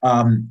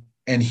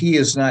 And he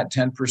is not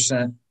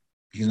 10%.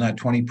 He's not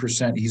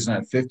 20%. He's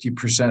not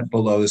 50%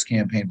 below his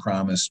campaign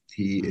promise.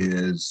 He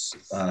is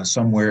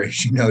somewhere,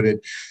 as you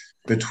noted,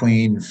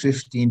 between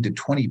 15 to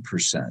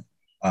 20%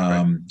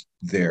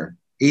 there.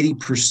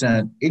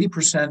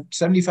 80%,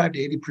 75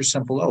 to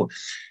 80% below.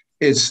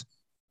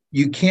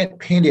 You can't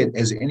paint it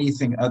as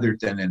anything other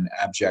than an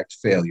abject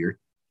failure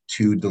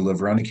to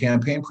deliver on a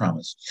campaign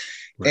promise.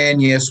 Right.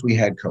 And yes, we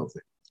had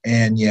COVID.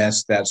 And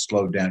yes, that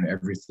slowed down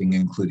everything,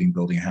 including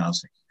building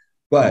housing.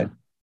 But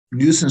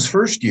Newsom's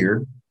first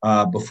year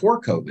before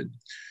COVID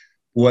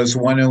was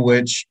one in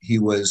which he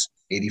was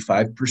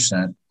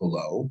 85%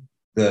 below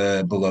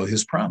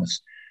his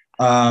promise.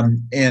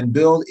 And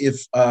Bill,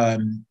 if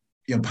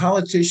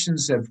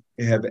politicians have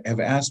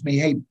asked me,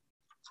 hey,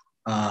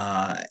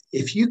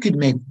 if you could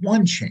make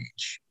one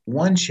change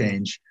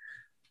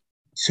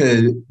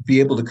to be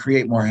able to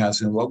create more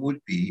housing, what would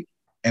it be?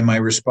 And my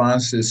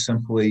response is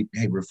simply,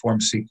 hey, reform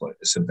CEQA.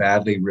 It's a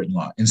badly written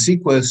law. And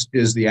CEQA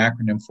is the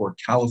acronym for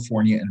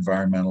California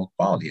Environmental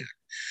Quality Act.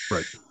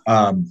 Right.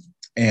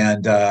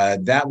 And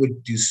that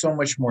would do so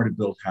much more to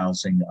build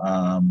housing.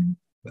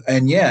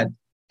 And yet,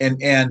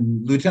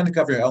 and Lieutenant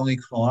Governor Eleni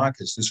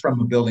Kounalakis is from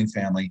a building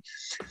family,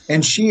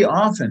 and she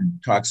often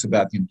talks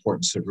about the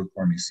importance of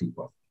reforming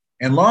CEQA.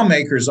 And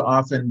lawmakers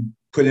often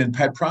put in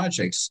pet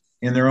projects.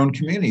 in their own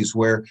communities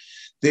where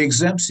they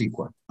exempt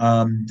CEQA.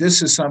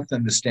 This is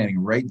something that's standing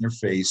right in their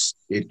face.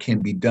 It can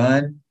be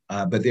done,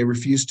 but they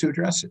refuse to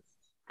address it.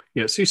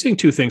 Yeah, so you're seeing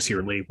two things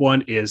here, Lee.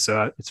 One is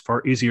it's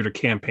far easier to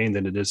campaign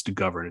than it is to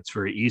govern. It's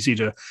very easy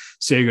to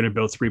say you're going to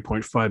build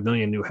 3.5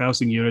 million new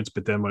housing units,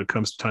 but then when it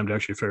comes to time to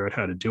actually figure out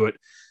how to do it,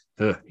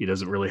 he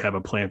doesn't really have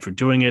a plan for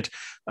doing it.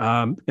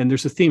 And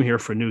there's a theme here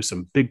for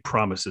Newsom, big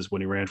promises when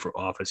he ran for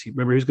office.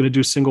 Remember, he was going to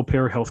do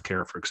single-payer health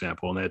care, for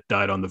example, and that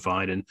died on the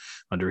vine. And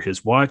under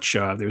his watch,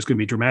 there's going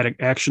to be dramatic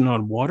action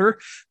on water.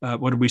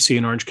 What did we see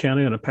in Orange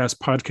County? On a past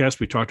podcast,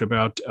 we talked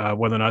about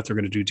whether or not they're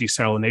going to do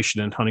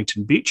desalination in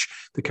Huntington Beach.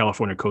 The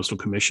California Coastal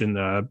Commission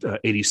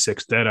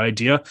 86 that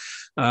idea.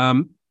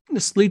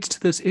 This leads to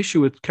this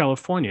issue with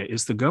California.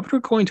 Is the governor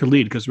going to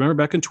lead? Because remember,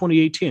 back in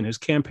 2018, his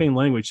campaign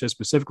language says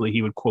specifically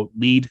he would, quote,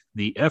 lead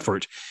the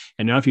effort.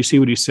 And now if you see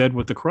what he said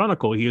with the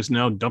Chronicle, he is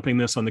now dumping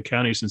this on the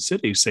counties and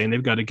cities, saying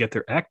they've got to get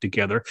their act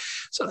together.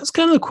 So that's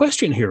kind of the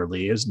question here,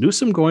 Lee. Is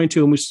Newsom going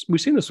to, and we've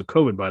seen this with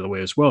COVID, by the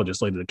way, as well,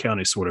 just letting the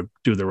counties sort of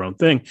do their own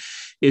thing.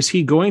 Is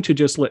he going to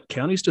just let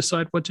counties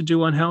decide what to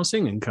do on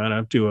housing and kind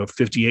of do a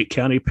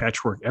 58-county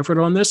patchwork effort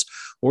on this?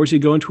 Or is he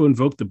going to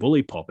invoke the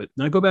bully pulpit?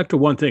 And I go back to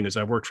one thing, as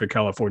I worked for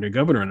California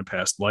governor in a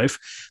past life,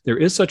 there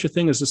is such a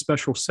thing as a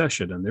special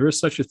session, and there is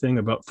such a thing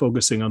about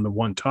focusing on the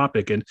one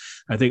topic. And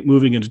I think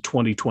moving into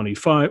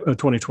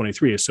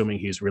 2023, assuming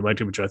he's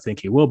reelected, which I think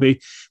he will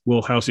be,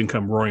 will housing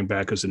come roaring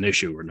back as an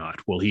issue or not?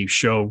 Will he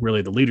show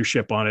really the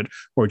leadership on it,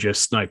 or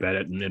just snipe at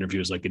it in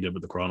interviews like he did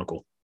with the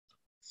Chronicle?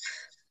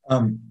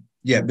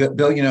 Yeah,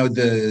 Bill,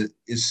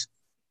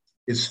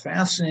 it's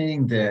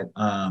fascinating that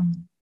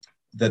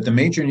that the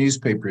major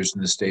newspapers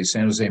in the state,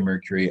 San Jose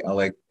Mercury,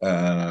 LA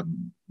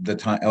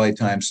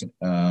Times,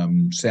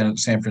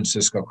 San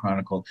Francisco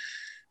Chronicle,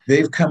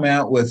 they've come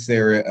out with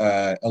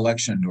their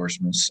election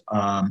endorsements.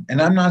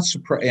 And I'm not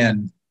surprised.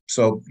 And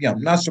so,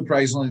 not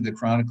surprisingly, the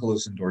Chronicle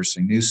is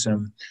endorsing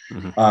Newsom.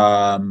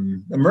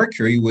 The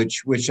Mercury,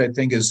 which I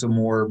think is a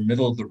more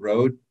middle of the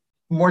road,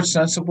 more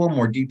sensible,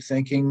 more deep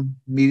thinking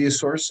media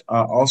source,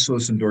 also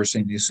is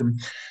endorsing Newsom.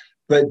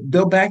 But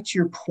Bill, back to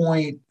your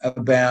point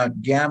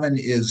about Gavin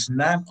is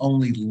not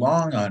only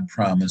long on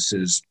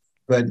promises,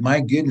 but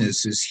my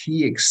goodness, is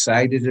he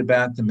excited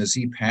about them? Is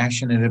he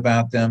passionate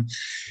about them?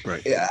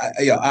 Right.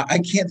 I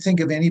can't think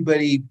of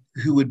anybody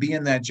who would be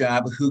in that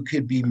job who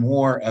could be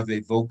more of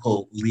a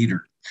vocal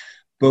leader.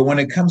 But when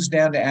it comes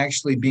down to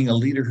actually being a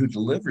leader who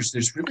delivers,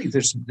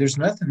 there's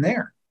nothing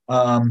there.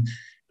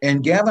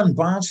 And Gavin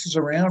bounces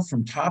around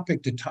from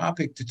topic to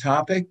topic to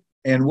topic.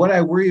 And what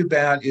I worry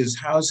about is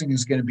housing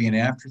is going to be an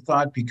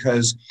afterthought,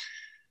 because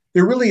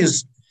there really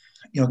is,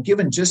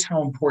 given just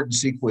how important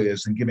CEQA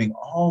is and given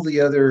all the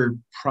other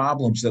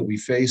problems that we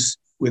face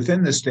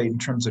within the state in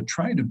terms of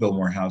trying to build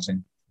more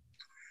housing,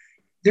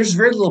 there's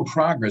very little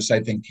progress,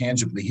 I think,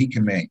 tangibly he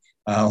can make,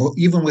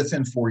 even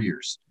within 4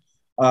 years.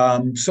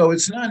 So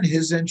it's not in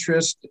his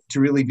interest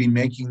to really be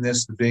making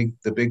this the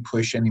big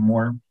push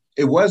anymore.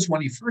 It was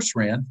when he first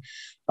ran.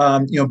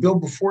 Bill,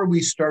 before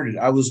we started,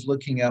 I was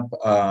looking up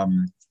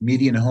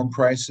median home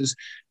prices,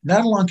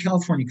 not along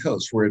California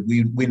coast, where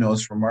we know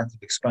it's remarkably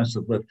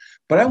expensive to live,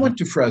 but I went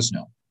to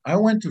Fresno.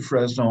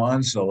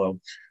 on Zillow,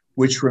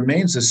 which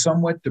remains a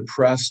somewhat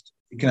depressed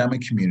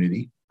economic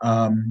community.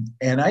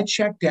 And I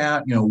checked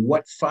out,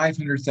 what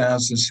 $500,000,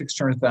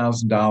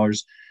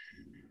 $600,000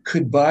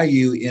 could buy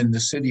you in the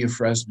city of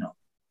Fresno.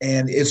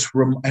 And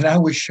and I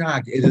was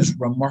shocked. It is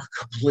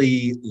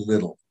remarkably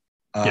little.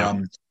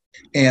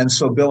 And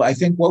so, Bill, I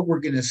think what we're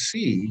going to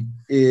see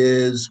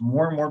is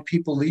more and more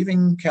people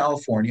leaving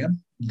California.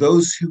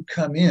 Those who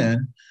come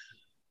in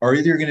are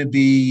either going to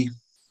be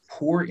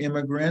poor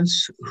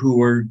immigrants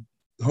who are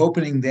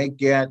hoping they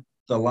get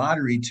the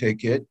lottery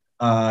ticket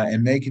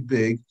and make it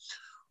big,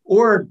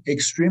 or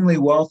extremely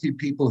wealthy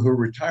people who are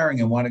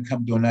retiring and want to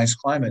come to a nice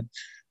climate.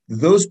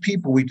 Those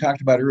people we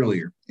talked about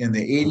earlier in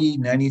the $80,000,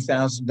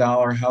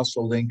 $90,000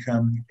 household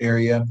income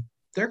area,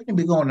 they're going to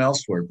be going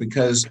elsewhere,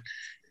 because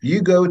you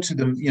go to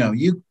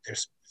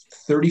there's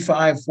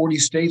 35, 40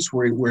 states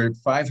where $500,000,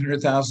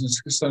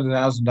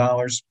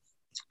 $600,000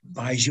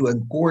 buys you a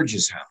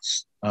gorgeous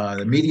house.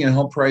 The median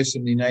home price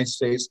in the United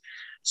States,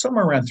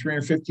 somewhere around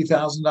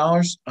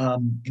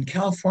 $350,000. In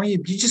California,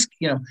 you just,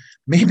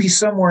 maybe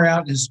somewhere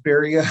out in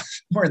Hesperia,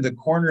 somewhere in the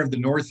corner of the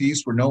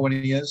Northeast where no one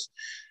is.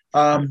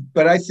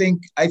 But I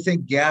think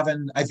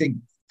Gavin, I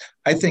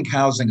think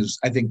housing is,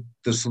 I think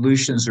the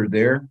solutions are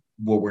there.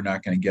 Well, we're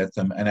not going to get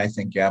them. And I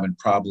think Gavin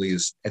probably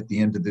is, at the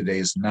end of the day,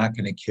 is not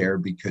going to care,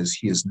 because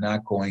he's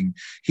not going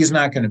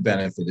to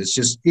benefit. It's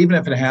just, even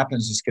if it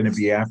happens, it's going to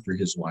be after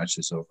his watch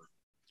is over.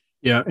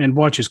 Yeah, and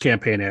watch his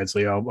campaign ads,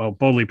 Lee. I'll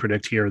boldly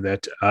predict here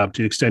that to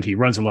the extent he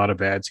runs a lot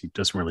of ads, he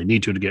doesn't really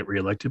need to get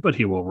reelected, but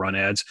he will run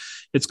ads.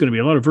 It's going to be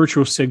a lot of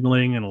virtual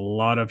signaling and a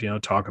lot of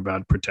talk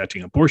about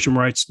protecting abortion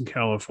rights in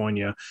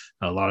California,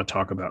 a lot of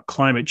talk about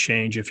climate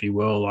change, if you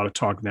will, a lot of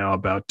talk now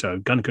about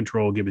gun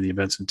control, given the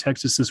events in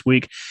Texas this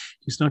week.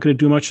 He's not going to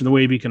do much in the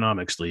way of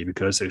economics, Lee,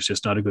 because there's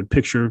just not a good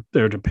picture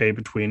there to paint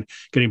between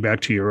getting back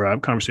to your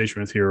conversation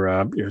with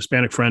your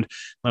Hispanic friend.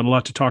 Not a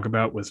lot to talk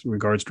about with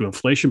regards to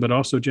inflation, but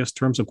also just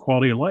terms of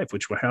quality of life,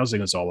 which what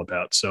housing is all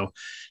about. So,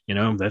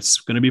 that's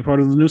going to be part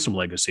of the Newsom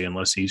legacy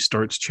unless he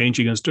starts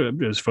changing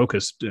his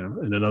focus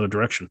in another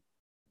direction.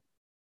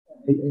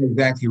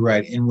 Exactly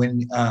right. And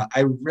when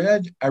I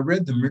read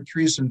the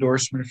Mercury's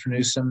endorsement for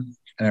Newsom,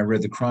 and I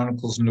read the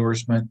Chronicle's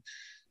endorsement,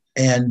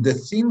 and the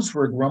themes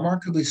were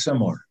remarkably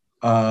similar.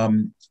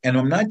 And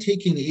I'm not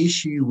taking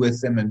issue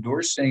with them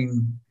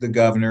endorsing the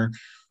governor.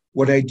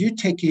 What I do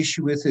take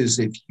issue with is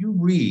if you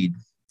read,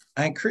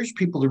 I encourage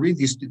people to read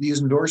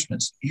these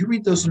endorsements. You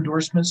read those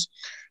endorsements,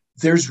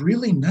 there's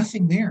really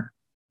nothing there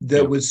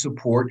that would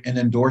support an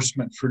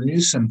endorsement for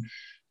Newsom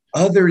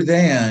other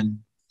than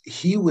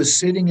he was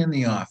sitting in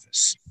the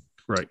office.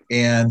 Right.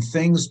 And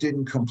things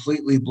didn't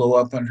completely blow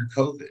up under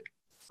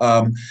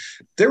COVID.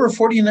 There were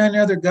 49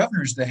 other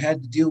governors that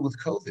had to deal with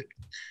COVID.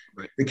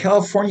 Right. The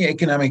California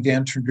economic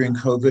downturn during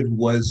COVID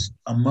was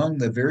among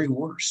the very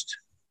worst.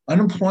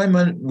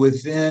 Unemployment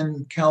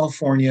within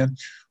California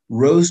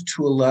rose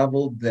to a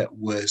level that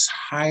was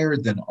higher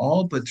than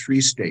all but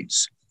 3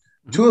 states,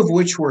 2 of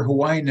which were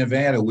Hawaii and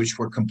Nevada, which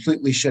were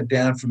completely shut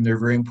down from their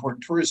very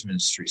important tourism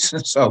industries.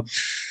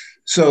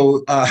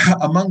 So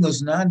among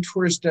those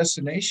non-tourist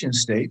destination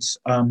states,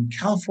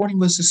 California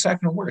was the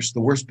second worst,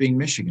 the worst being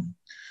Michigan.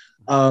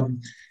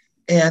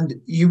 And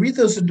you read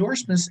those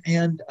endorsements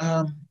and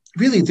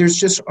really there's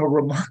just a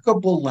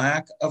remarkable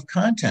lack of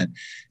content.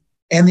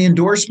 And the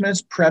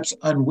endorsements, perhaps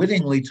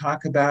unwittingly,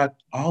 talk about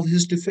all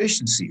his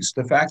deficiencies,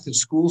 the fact that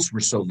schools were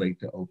so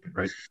late to open,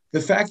 right, the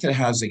fact that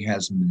housing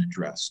hasn't been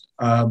addressed,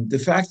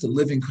 the fact that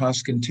living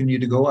costs continue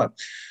to go up.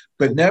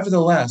 But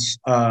nevertheless,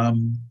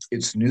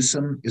 it's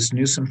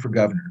Newsom for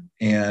governor.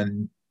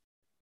 And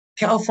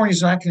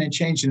California's not going to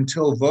change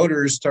until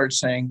voters start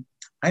saying,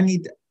 I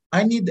need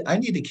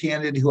a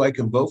candidate who I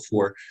can vote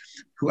for,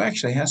 who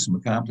actually has some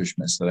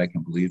accomplishments that I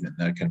can believe in,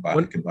 that I can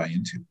buy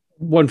into.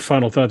 One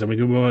final thought that we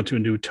can move on to a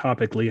new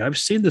topic, Lee. I've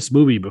seen this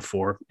movie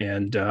before,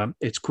 and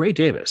it's Gray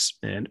Davis.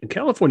 And in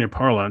California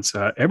parlance,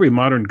 every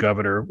modern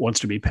governor wants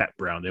to be Pat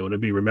Brown. They want to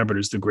be remembered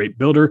as the great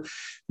builder, and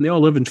they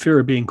all live in fear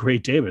of being Gray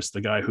Davis, the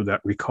guy who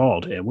got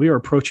recalled. And we are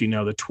approaching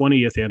now the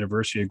 20th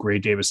anniversary of Gray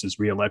Davis's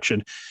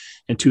reelection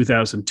in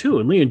 2002.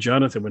 And Lee and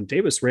Jonathan, when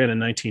Davis ran in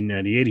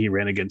 1998, he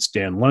ran against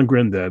Dan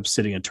Lundgren, the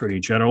sitting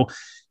attorney general.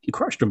 He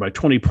crushed him by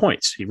 20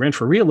 points. He ran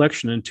for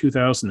re-election in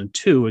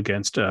 2002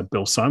 against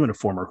Bill Simon, a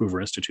former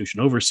Hoover Institution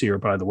overseer,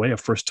 by the way, a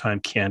first-time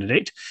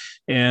candidate,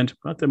 and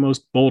not the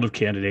most bold of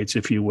candidates,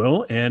 if you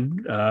will.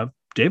 And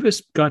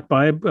Davis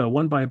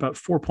won by about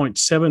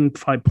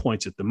 4.75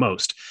 points at the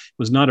most. It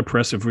was not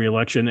oppressive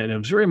re-election, and it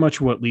was very much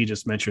what Lee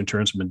just mentioned in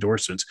terms of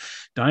endorsements.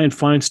 Dianne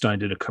Feinstein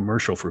did a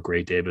commercial for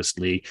Gray Davis,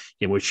 Lee,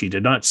 in which she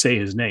did not say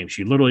his name.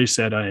 She literally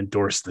said, "I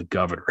endorse the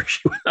governor."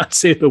 She would not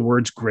say the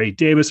words Gray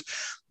Davis.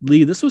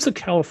 Lee, this was a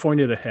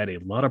California that had a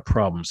lot of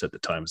problems at the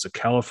time. It was a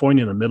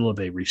California in the middle of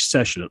a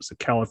recession. It was a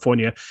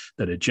California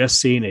that had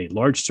just seen a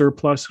large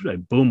surplus, a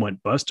boom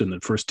went bust, and the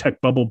first tech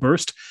bubble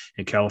burst,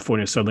 and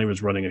California suddenly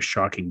was running a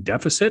shocking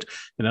deficit.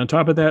 And on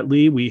top of that,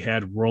 Lee, we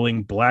had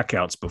rolling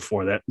blackouts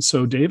before that. And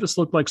so Davis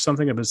looked like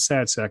something of a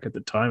sad sack at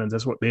the time, and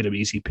that's what made him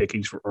easy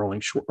pickings for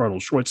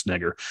Arnold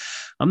Schwarzenegger.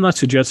 I'm not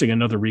suggesting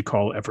another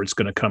recall effort is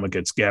going to come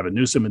against Gavin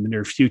Newsom in the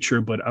near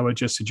future, but I would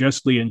just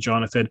suggest, Lee and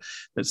Jonathan,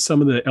 that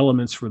some of the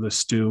elements for the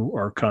stew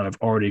are kind of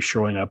already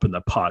showing up in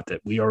the pot,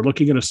 that we are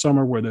looking at a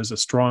summer where there's a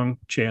strong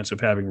chance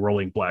of having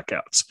rolling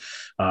blackouts.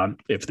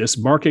 If this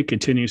market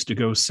continues to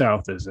go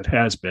south as it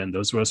has been,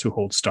 those of us who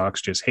hold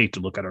stocks just hate to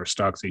look at our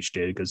stocks each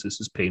day because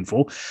this is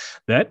painful.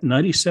 That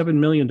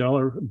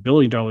 $97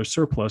 billion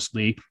surplus,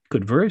 Lee,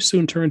 could very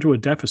soon turn to a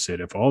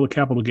deficit if all the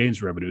capital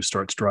gains revenue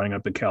starts drying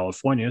up in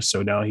California.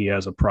 So now he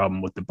has a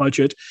problem with the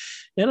budget.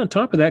 And on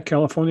top of that,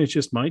 California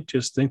might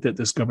think that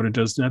this governor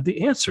doesn't have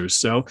the answers.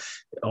 So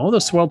all the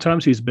swell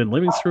times he's been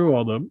living through,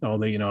 all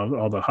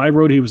the high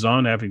road he was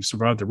on, having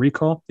survived the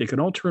recall, it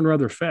can all turn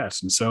rather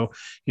fast. And so,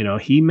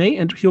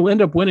 he'll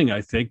end up winning,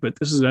 I think. But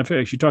this is, in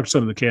fact, you talk to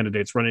some of the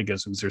candidates running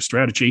against him, their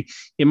strategy.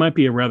 It might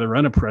be a rather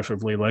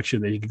unimpressive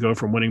election that he could go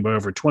from winning by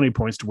over 20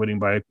 points to winning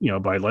by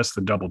less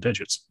than double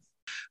digits.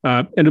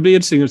 And it'll be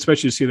interesting,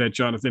 especially to see that,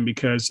 Jonathan,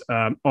 because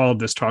all of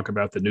this talk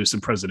about the Newsom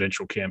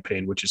presidential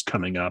campaign, which is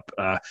coming up.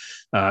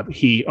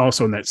 He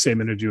also, in that same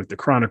interview with the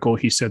Chronicle,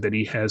 he said that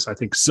he has, I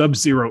think,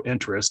 sub-zero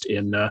interest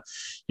in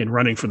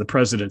running for the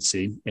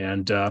presidency.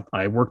 And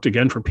I worked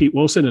again for Pete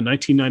Wilson in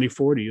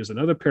 1994 to use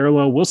another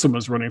parallel. Wilson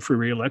was running for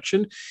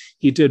re-election.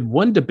 He did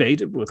one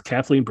debate with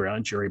Kathleen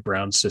Brown, Jerry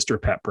Brown's sister,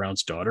 Pat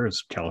Brown's daughter.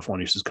 As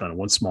California's is kind of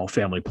one small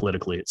family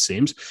politically, it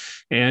seems.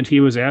 And he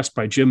was asked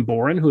by Jim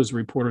Boren, who is a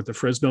reporter at the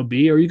Fresno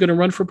Bee, "Are you going to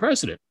run for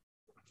president?"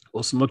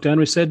 Wilson looked down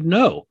and said,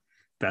 no.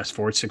 Fast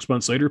forward 6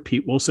 months later,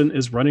 Pete Wilson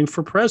is running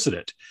for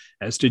president,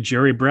 as did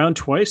Jerry Brown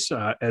twice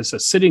as a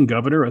sitting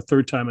governor, a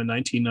third time in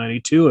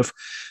 1992. If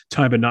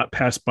time had not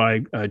passed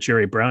by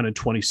Jerry Brown in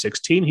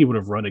 2016, he would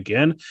have run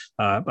again.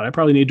 But I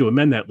probably need to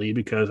amend that, Lee,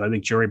 because I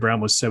think Jerry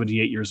Brown was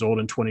 78 years old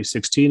in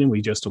 2016, and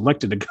we just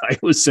elected a guy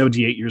who was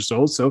 78 years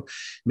old. So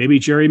maybe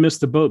Jerry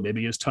missed the boat.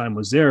 Maybe his time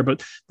was there.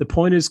 But the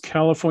point is,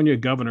 California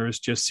governors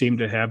just seem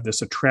to have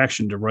this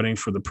attraction to running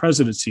for the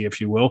presidency,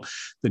 if you will.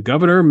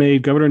 Governor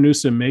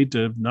Newsom may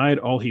deny it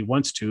all he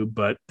wants to,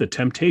 but the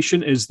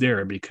temptation is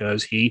there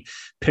because he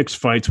picks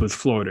fights with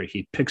Florida.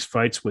 He picks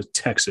fights with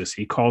Texas.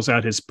 He calls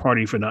out his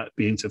party for not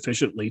being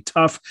sufficiently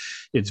tough.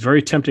 It's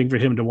very tempting for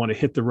him to want to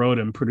hit the road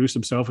and produce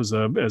himself as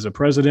a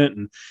president.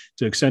 And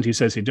to the extent he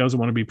says he doesn't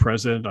want to be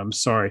president, I'm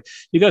sorry.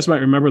 You guys might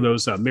remember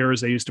those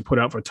mirrors they used to put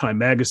out for Time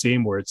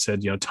magazine where it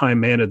said, Time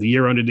Man of the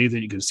Year underneath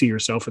it. You can see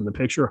yourself in the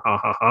picture. Ha,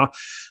 ha, ha.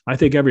 I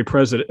think every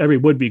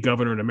would-be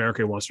governor in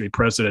America who wants to be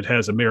president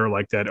has a mirror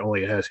like that,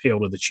 only it has Hail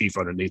to the Chief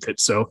underneath it.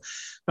 So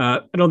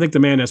I don't think the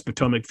man has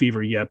Potomac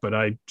fever yet, but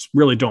I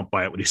really don't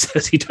buy it when he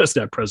says he doesn't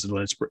have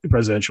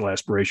presidential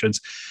aspirations.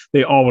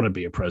 They all want to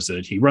be a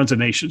president. He runs a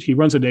nation. He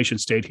runs a nation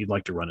state. He'd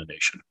like to run a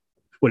nation.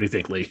 What do you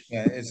think, Lee?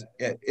 Yeah,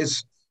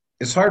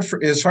 it's hard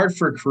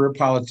for a career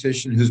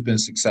politician who's been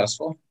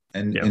successful,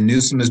 and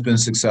Newsom has been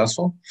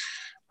successful.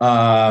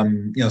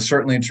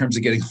 Certainly in terms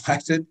of getting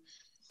elected,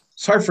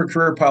 it's hard for a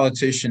career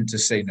politician to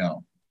say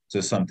no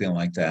to something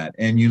like that.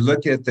 And you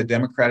look at the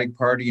Democratic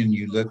Party, and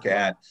you look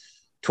at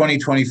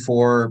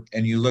 2024,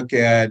 and you look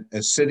at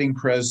a sitting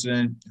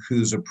president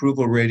whose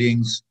approval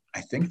ratings, I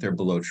think they're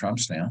below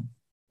Trump's now.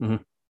 Mm-hmm.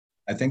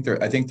 I think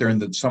they're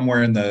in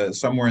somewhere in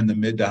the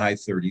mid to high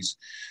 30s.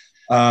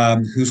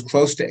 Who's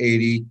close to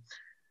 80,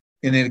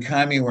 in an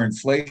economy where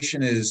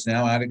inflation is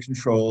now out of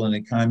control, in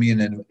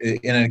an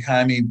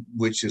economy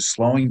which is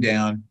slowing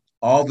down.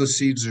 All the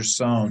seeds are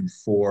sown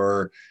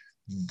for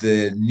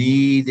the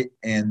need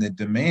and the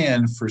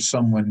demand for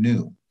someone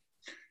new.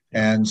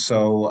 And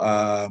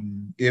so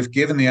if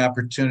given the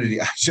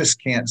opportunity, I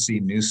just can't see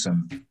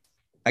Newsom.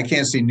 I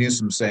can't see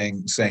Newsom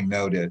saying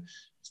no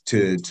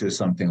to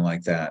something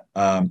like that.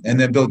 And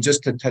then, Bill,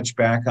 just to touch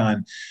back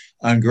on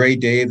Gray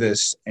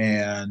Davis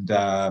and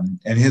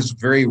his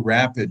very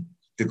rapid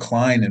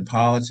decline in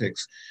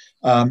politics.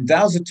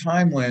 That was a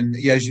time when,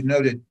 as you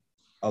noted,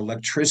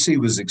 electricity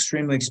was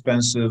extremely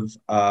expensive.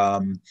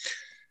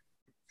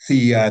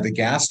 The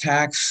gas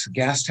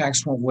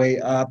tax went way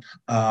up.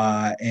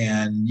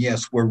 And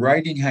yes, we're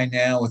riding high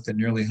now with a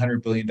nearly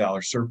 $100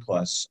 billion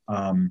surplus.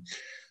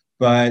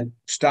 But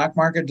stock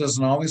market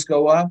doesn't always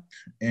go up,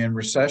 and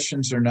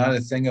recessions are not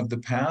a thing of the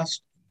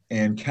past.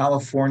 And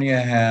California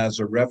has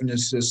a revenue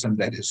system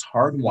that is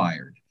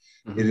hardwired.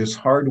 Mm-hmm. It is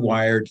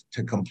hardwired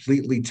to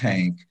completely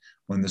tank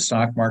when the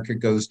stock market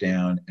goes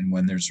down and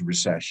when there's a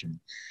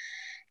recession.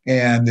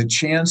 And the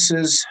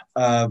chances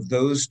of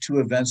those two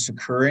events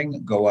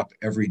occurring go up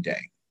every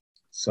day.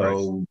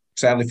 So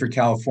sadly for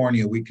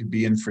California, we could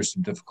be in for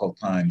some difficult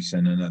times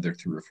in another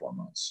 3 or 4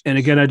 months. And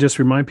again, I just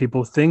remind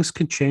people, things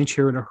can change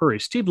here in a hurry.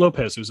 Steve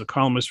Lopez was a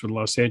columnist for the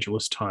Los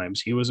Angeles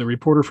Times. He was a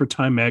reporter for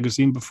Time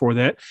magazine before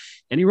that.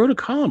 And he wrote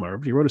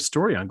a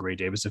story on Gray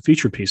Davis, a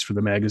feature piece for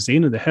the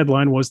magazine. And the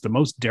headline was "The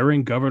Most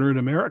Daring Governor in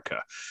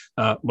America."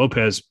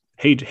 Lopez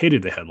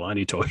hated the headline.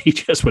 He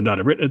just would not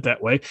have written it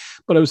that way.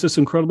 But it was this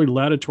incredibly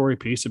laudatory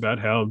piece about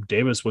how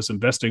Davis was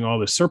investing all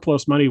this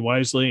surplus money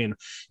wisely. And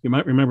you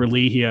might remember,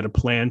 Lee, he had a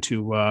plan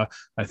to, I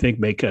think,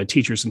 make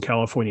teachers in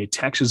California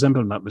tax exempt,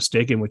 if I'm not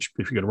mistaken, which,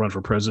 if you're going to run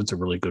for president, is a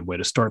really good way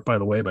to start, by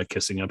the way, by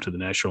kissing up to the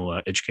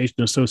National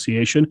Education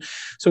Association.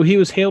 So he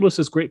was hailed as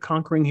this great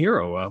conquering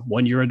hero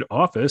 1 year into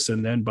office.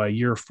 And then by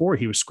year 4,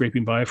 he was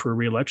scraping by for a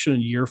re-election.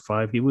 In year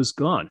 5, he was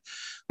gone.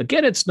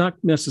 Again, it's not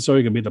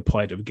necessarily going to be the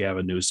plight of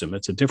Gavin Newsom.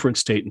 It's a different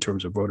state in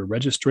terms of voter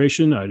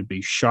registration. I'd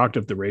be shocked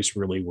if the race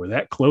really were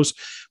that close.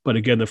 But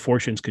again, the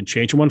fortunes can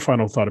change. And one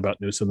final thought about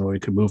Newsom, then we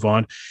can move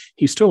on.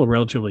 He's still a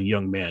relatively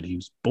young man. He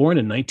was born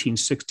in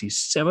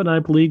 1967, I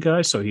believe,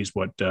 guys. So he's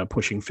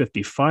pushing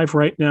 55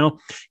 right now.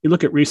 You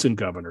look at recent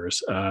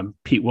governors,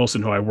 Pete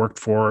Wilson, who I worked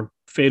for,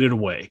 faded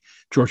away.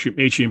 George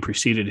McMachen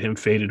preceded him,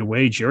 faded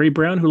away. Jerry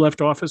Brown, who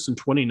left office in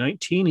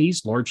 2019,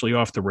 he's largely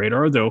off the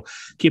radar, though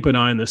keep an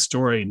eye on this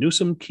story.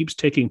 Newsom keeps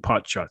taking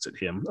pot shots at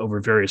him over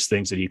various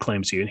things that he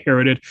claims he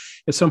inherited.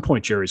 At some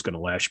point, Jerry's going to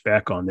lash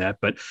back on that.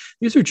 But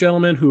these are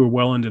gentlemen who are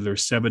well into their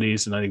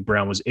 70s, and I think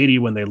Brown was 80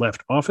 when they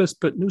left office,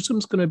 but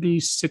Newsom's going to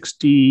be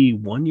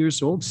 61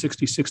 years old,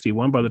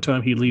 61 by the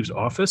time he leaves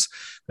office.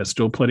 That's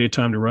still plenty of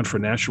time to run for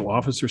national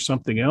office or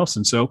something else.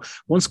 And so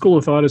one school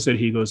of thought is that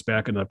he goes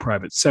back in the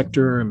private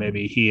sector, and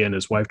maybe he and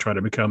his wife try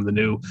to become the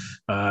new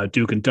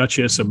Duke and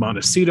Duchess of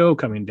Montecito,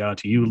 coming down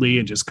to you, Lee,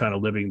 and just kind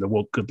of living the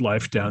woke good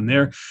life down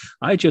there.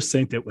 I just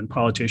think that when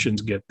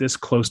politicians get this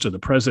close to the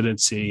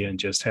presidency and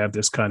just have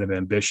this kind of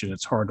ambition,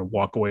 it's hard to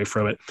walk away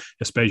from it,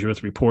 especially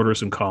with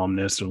reporters and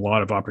columnists and a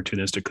lot of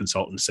opportunistic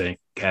consultants saying,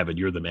 "Gavin,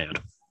 you're the man."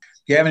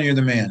 Gavin, you're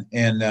the man.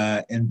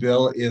 And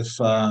Bill, if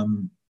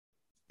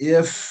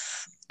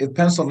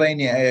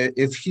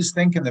if he's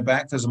thinking the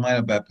back of his mind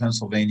about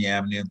Pennsylvania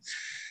Avenue,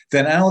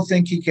 then I don't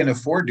think he can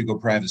afford to go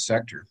private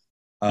sector.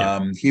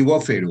 He will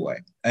fade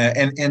away.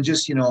 And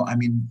just, I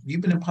mean,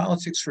 you've been in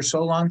politics for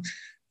so long.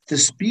 The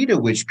speed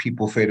at which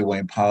people fade away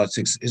in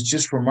politics is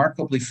just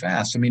remarkably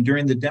fast. I mean,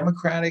 during the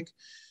Democratic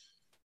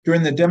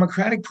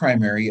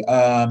primary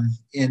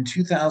in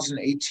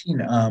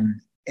 2018,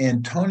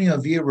 Antonio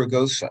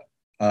Villaraigosa,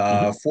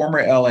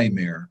 former LA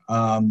mayor,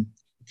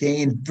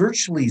 gained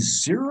virtually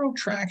zero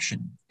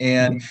traction.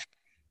 And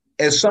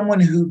as someone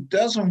who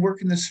doesn't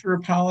work in the sphere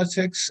of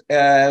politics,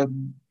 I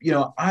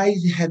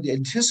had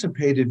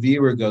anticipated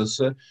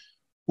Villaraigosa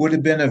would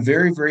have been a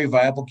very, very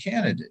viable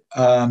candidate,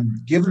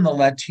 given the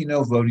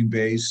Latino voting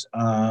base,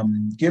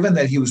 given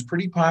that he was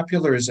pretty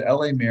popular as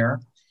LA mayor.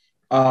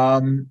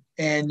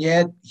 And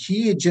yet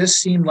he had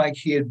just seemed like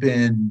he had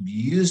been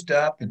used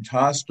up and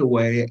tossed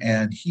away,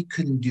 and he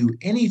couldn't do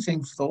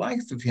anything for the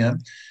life of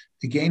him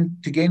to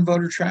gain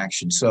voter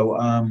traction. So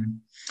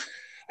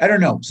I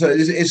don't know. So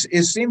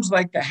it seems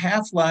like the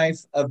half-life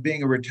of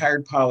being a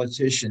retired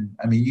politician.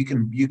 I mean,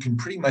 you can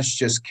pretty much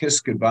just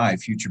kiss goodbye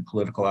future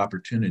political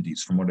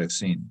opportunities from what I've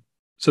seen.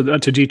 So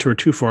not to detour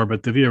too far,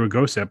 but the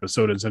Villaraigosa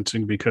episode is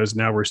interesting because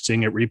now we're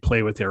seeing it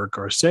replay with Eric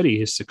Garcetti,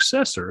 his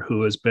successor,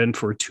 who has been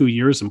for 2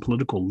 years in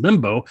political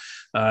limbo,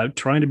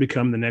 trying to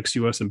become the next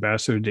U.S.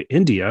 ambassador to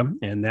India.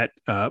 And that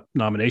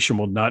nomination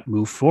will not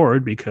move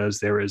forward because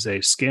there is a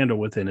scandal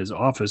within his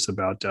office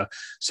about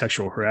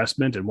sexual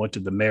harassment. And what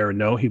did the mayor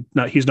know?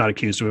 He's not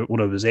accused of it. One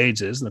of his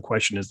aides is. And the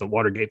question is the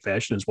Watergate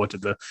fashion is what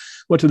did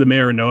the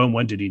mayor know and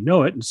when did he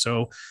know it? And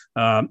so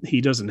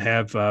he doesn't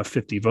have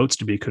 50 votes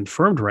to be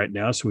confirmed right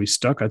now. So he's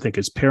stuck. I think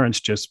his parents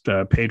just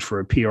paid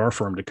for a PR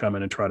firm to come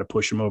in and try to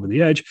push him over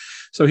the edge.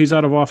 So he's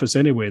out of office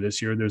anyway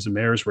this year. There's a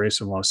mayor's race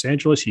in Los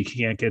Angeles. He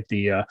can't get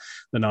the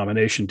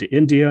nomination to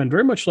India. And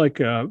very much like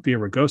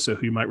Villaraigosa,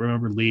 who you might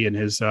remember, Lee, in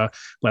his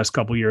last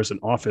couple of years in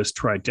office,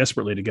 tried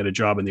desperately to get a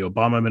job in the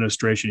Obama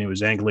administration. He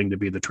was angling to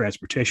be the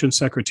transportation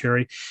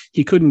secretary.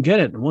 He couldn't get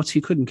it. And once he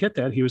couldn't get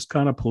that, he was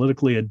kind of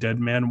politically a dead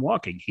man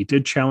walking. He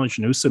did challenge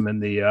Newsom in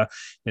the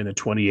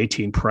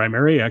 2018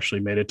 primary,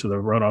 actually made it to the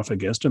runoff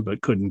against him, but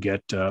couldn't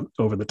get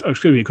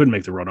he couldn't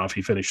make the runoff.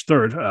 He finished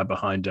third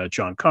behind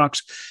John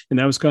Cox, and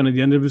that was kind of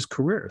the end of his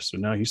career. So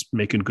now he's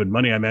making good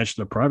money, I imagine,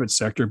 in the private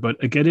sector.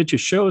 But again, it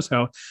just shows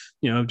how,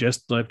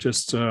 just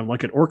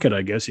like an orchid,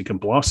 I guess, you can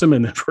blossom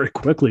and then very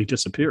quickly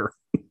disappear.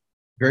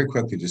 Very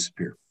quickly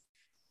disappear.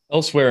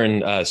 Elsewhere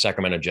in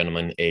Sacramento,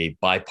 gentlemen, a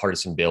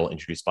bipartisan bill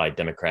introduced by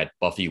Democrat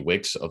Buffy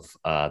Wicks of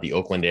the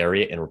Oakland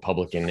area and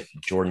Republican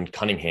Jordan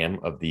Cunningham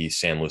of the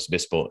San Luis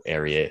Obispo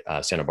area,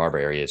 Santa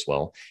Barbara area as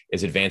well,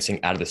 is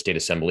advancing out of the state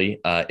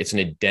assembly. It's an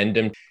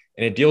addendum,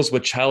 and it deals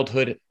with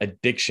childhood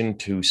addiction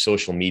to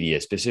social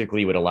media.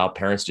 Specifically, would allow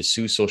parents to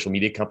sue social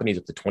media companies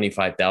up to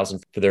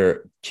 $25,000 for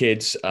their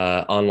kids'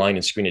 online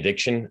and screen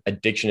addiction.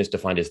 Addiction is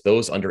defined as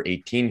those under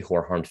 18 who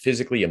are harmed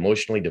physically,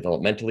 emotionally,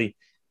 developmentally,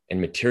 and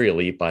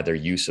materially by their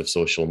use of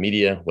social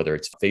media, whether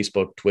it's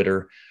Facebook,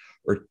 Twitter,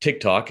 or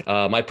TikTok.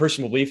 My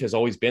personal belief has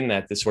always been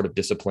that this sort of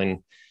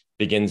discipline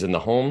begins in the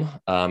home,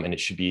 and it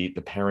should be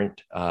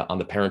on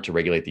the parent to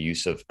regulate the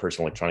use of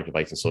personal electronic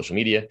devices and social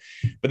media.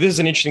 But this is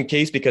an interesting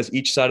case because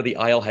each side of the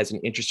aisle has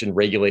an interest in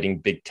regulating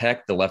big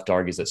tech. The left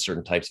argues that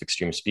certain types of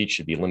extreme speech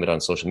should be limited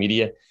on social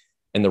media,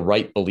 and the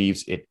right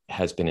believes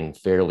they've been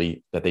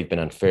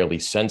unfairly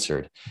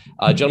censored.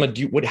 Gentlemen,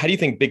 how do you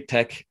think big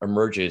tech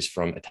emerges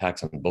from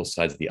attacks on both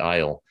sides of the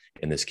aisle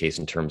in this case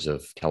in terms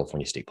of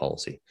California state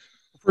policy?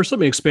 First,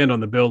 let me expand on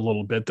the bill a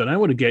little bit. Then I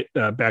want to get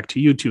back to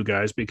you two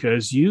guys,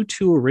 because you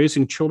two are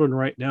raising children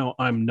right now.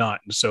 I'm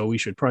not. So we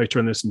should probably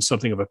turn this into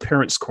something of a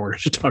parent's corner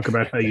to talk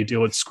about how you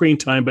deal with screen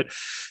time. But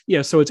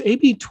yeah, so it's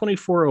AB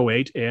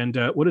 2408.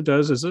 And what it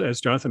does is,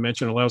 as Jonathan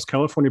mentioned, allows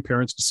California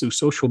parents to sue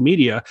social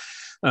media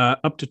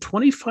up to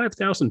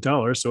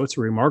 $25,000. So it's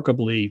a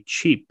remarkably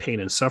cheap pain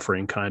and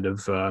suffering kind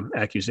of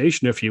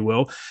accusation, if you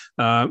will.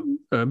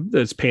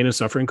 That's pain and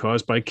suffering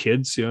caused by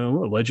kids,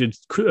 alleged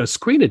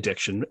screen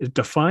addiction. It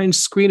defines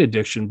screen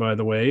addiction, by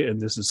the way, and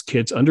this is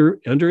kids under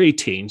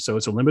 18. So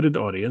it's a limited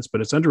audience,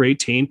 but it's under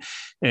 18.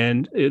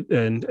 And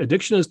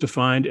addiction is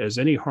defined as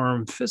any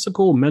harm,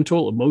 physical,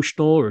 mental,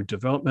 emotional, or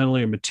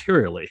developmentally or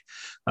materially.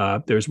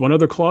 There's one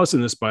other clause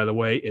in this, by the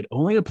way. It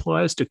only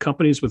applies to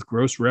companies with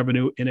gross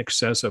revenue in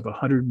excess of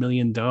 $100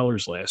 million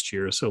last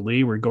year. So,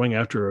 Lee, we're going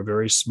after a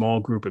very small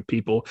group of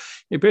people.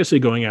 You're basically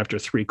going after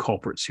three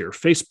culprits here: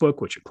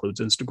 Facebook, which includes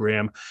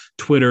Instagram,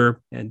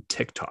 Twitter, and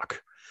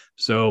TikTok.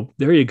 So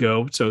there you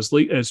go. So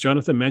as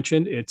Jonathan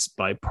mentioned, it's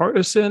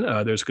bipartisan.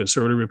 There's a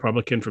conservative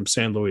Republican from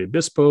San Luis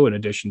Obispo, in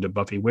addition to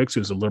Buffy Wicks,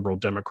 who's a liberal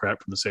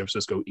Democrat from the San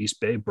Francisco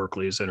East Bay.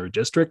 Berkeley is in her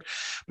district.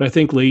 But I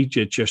think, Lee,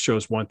 it just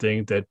shows one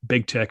thing, that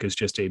big tech is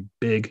just a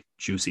big,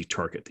 juicy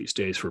target these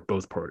days for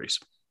both parties.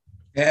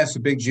 Yeah, it's a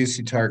big,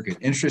 juicy target.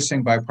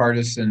 Interesting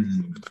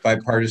bipartisan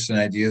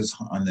ideas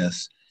on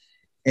this.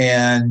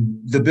 And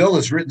the bill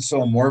is written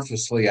so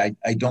amorphously,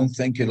 I don't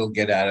think it'll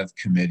get out of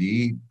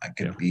committee. I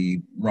could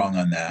be wrong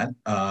on that.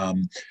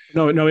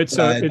 No, it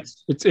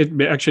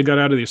actually got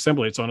out of the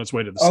assembly. It's on its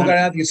way to the Senate. Got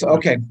out of the,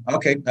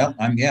 okay. Well,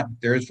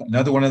 there's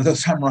another one of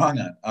those I'm wrong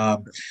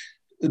on.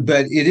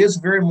 But it is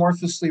very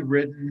amorphously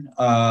written.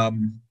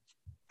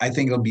 I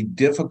think it'll be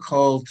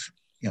difficult.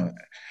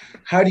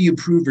 How do you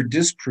prove or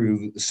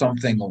disprove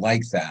something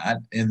like that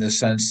in the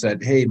sense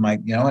that, hey, my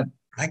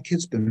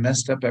kid's been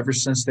messed up ever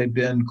since they've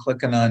been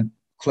clicking on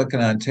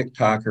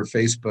TikTok or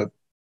Facebook.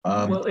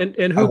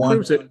 And who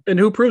proves it? And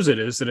who proves it?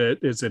 Is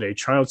it a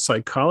child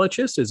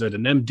psychologist? Is it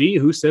an MD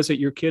who says that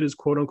your kid is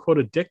quote unquote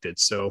addicted?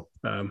 So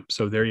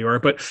there you are.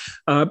 But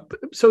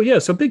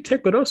so big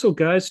tech, but also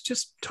guys,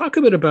 just talk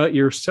a bit about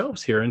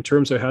yourselves here in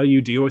terms of how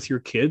you deal with your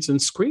kids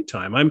and screen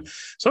time. I'm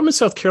in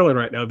South Carolina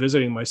right now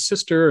visiting my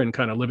sister and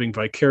kind of living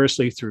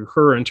vicariously through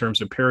her in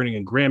terms of parenting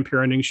and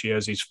grandparenting. She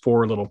has these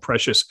 4 little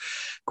precious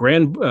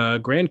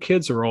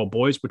grandkids are all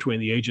boys between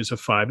the ages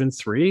of 5 and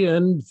 3,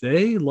 and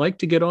they like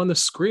to get on the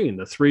screen.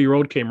 The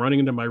 3-year-old came running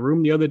into my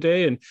room the other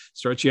day and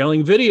starts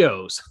yelling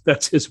videos.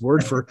 That's his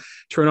word for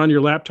turn on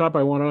your laptop.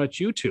 I want to watch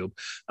YouTube.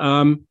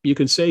 You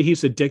can say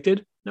he's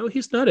addicted. No,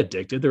 he's not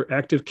addicted. They're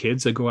active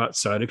kids that go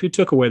outside. If you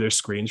took away their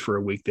screens for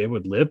a week, they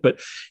would live. But,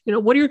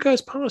 what are your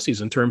guys'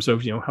 policies in terms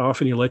of, how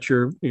often you let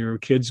your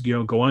kids,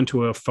 go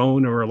onto a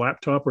phone or a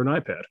laptop or an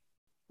iPad?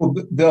 Well,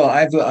 Bill,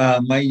 I've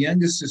my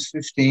youngest is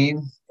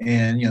 15,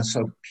 and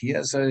so he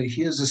has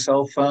a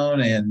cell phone,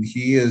 and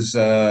he is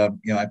I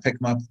pick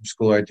him up from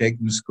school, I take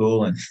him to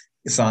school, and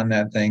he's on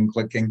that thing,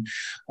 clicking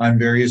on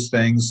various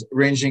things,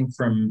 ranging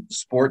from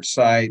sports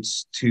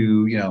sites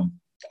to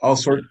all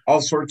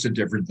sorts of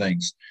different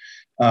things,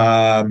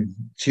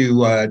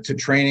 to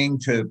training,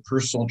 to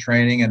personal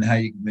training, and how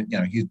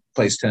he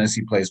plays tennis,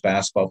 he plays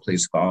basketball,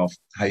 plays golf,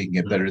 how you can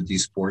get better at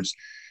these sports.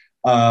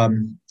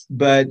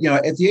 But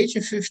at the age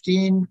of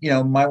 15,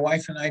 my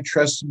wife and I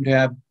trust him to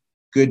have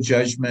good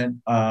judgment.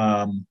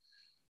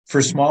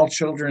 For small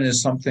children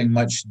is something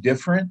much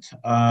different.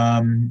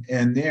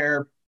 And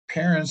their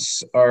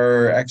parents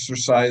are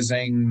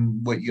exercising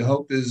what you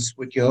hope is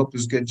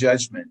good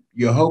judgment.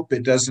 You hope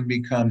it doesn't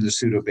become the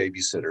pseudo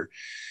babysitter.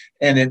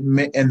 And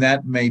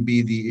that may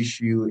be the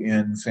issue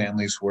in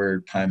families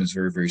where time is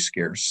very, very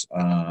scarce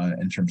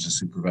in terms of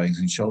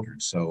supervising children.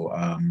 So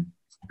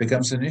it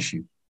becomes an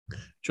issue.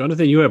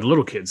 Jonathan, you have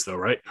little kids though,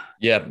 right?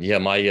 Yeah.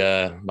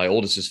 My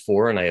oldest is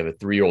 4, and I have a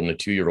 3-year-old and a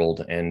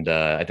 2-year-old. And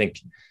I think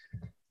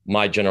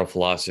my general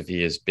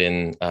philosophy has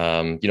been,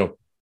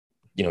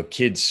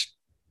 kids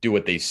do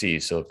what they see.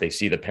 So if they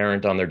see the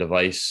parent on their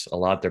device a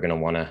lot, they're going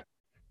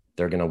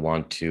to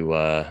want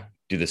to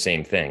do the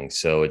same thing.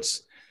 So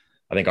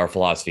I think our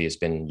philosophy has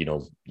been,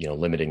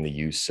 limiting the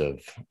use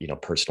of,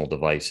 personal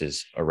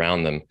devices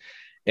around them.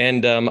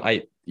 And I'm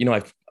a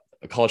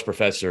college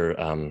professor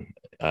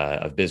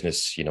of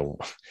business,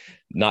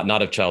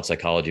 not of child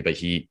psychology, but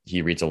he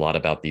reads a lot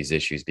about these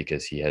issues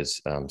because he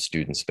has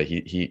students. But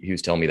he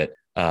was telling me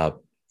that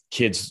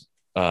kids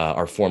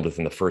are formed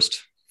within the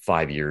first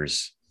 5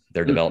 years.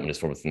 Their development is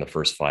formed within the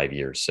first 5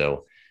 years.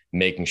 So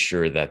making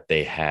sure that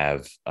they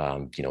have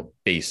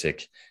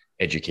basic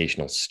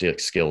educational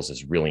skills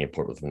is really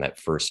important within that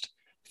first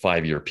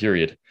 5-year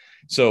period.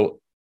 So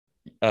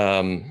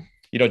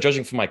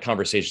judging from my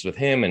conversations with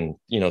him and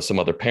some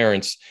other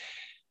parents,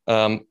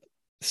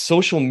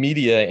 social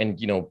media and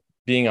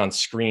being on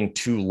screen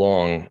too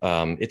long,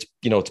 it's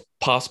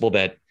possible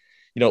that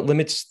it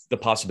limits the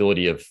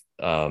possibility of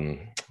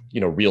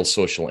real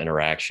social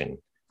interaction.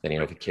 That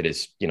if a kid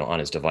is on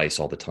his device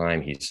all the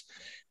time,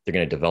 they're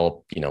going to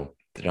develop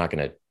they're not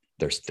going to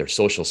their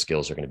social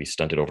skills are going to be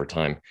stunted over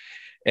time.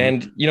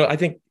 And I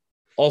think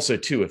also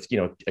too, if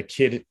a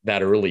kid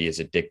that early is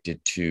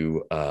addicted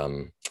to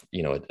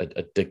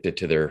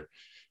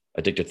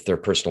addicted to their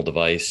personal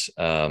device,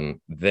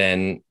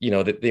 then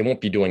they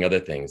won't be doing other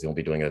things. They won't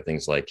be doing other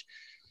things like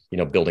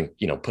building,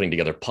 putting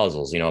together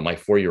puzzles. My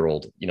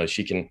 4-year-old,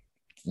 she can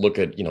look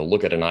at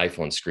an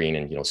iPhone screen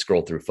and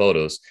scroll through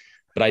photos,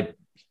 but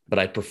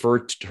I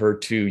prefer her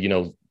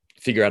to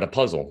figure out a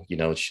puzzle.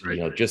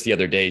 Just the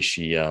other day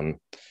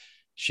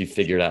she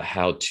figured out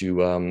how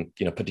to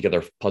put together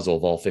a puzzle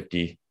of all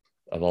 50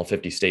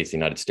 states, the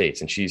United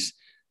States, and she's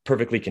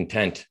perfectly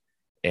content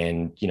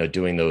and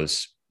doing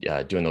those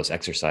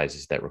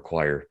exercises that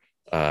require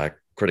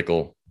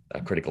critical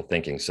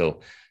thinking.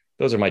 So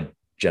those are my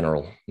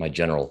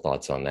general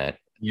thoughts on that.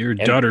 Your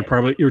daughter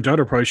probably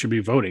should be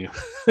voting.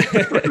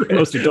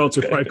 Most adults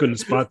who probably couldn't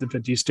spot the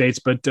 50 states.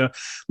 But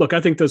look,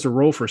 I think there's a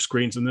role for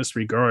screens in this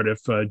regard.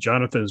 If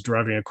Jonathan is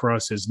driving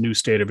across his new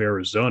state of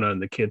Arizona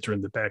and the kids are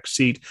in the back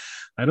seat,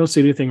 I don't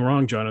see anything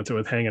wrong, Jonathan,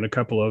 with hanging a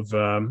couple of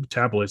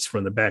tablets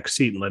from the back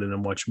seat and letting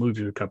them watch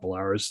movies for a couple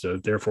hours. So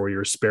therefore,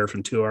 you're spare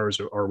from 2 hours.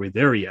 Are we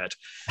there yet?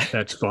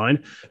 That's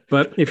fine.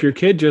 But if your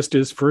kid just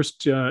his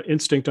first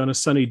instinct on a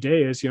sunny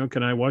day is,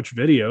 can I watch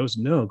videos?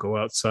 No, go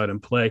outside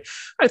and play.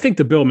 I think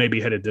the bill may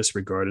be headed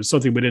disregarded.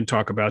 Something we didn't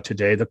talk about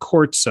today. The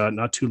courts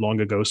not too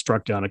long ago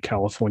struck down a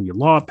California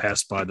law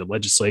passed by the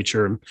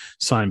legislature and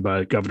signed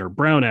by Governor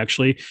Brown,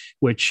 actually,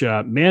 which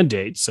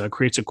mandates,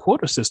 creates a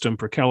quota system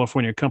for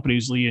California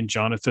companies, Lee and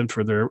Jonathan,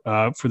 for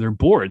their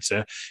boards,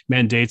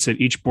 mandates that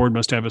each board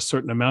must have a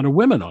certain amount of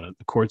women on it.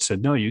 The court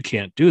said, no, you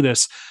can't do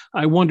this.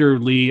 I wonder,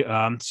 Lee,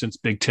 since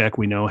big tech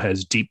we know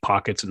has deep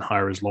pockets and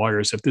hires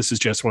lawyers, if this is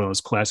just one of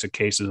those classic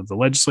cases of the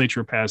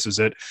legislature passes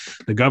it,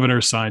 the governor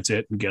signs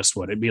it, and guess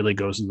what? It immediately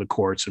goes into the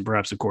courts, and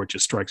perhaps the court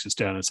just strikes this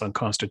down. It's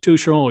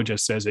unconstitutional, or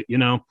just says it,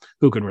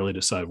 who can really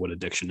decide what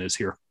addiction is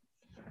here?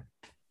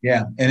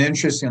 Yeah, and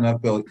interesting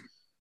enough, Bill,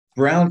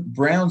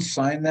 Brown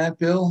signed that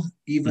bill,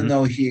 even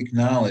though he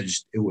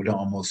acknowledged it would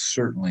almost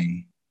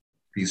certainly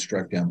be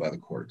struck down by the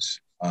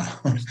courts.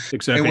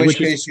 Exactly. In which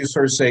case you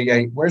sort of say,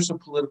 yeah, where's the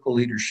political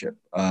leadership?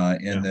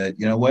 That,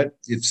 what,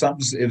 if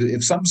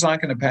something's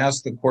not going to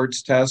pass the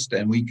court's test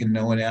and we can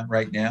know it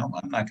right now,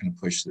 I'm not going to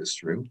push this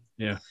through.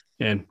 Yeah.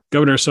 And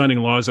governors signing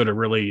laws that are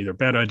really either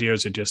bad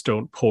ideas or just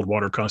don't hold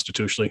water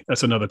constitutionally.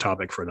 That's another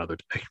topic for another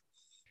day.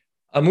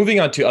 Moving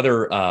on to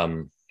other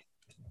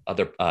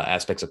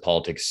aspects of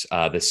politics,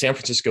 the San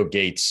Francisco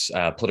Gates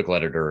political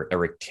editor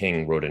Eric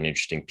Ting wrote an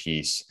interesting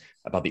piece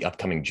about the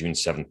upcoming June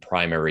 7th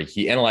primary.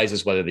 He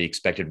analyzes whether the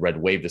expected red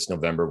wave this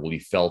November will be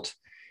felt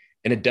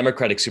in a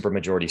Democratic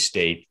supermajority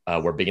state,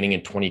 where beginning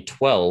in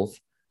 2012,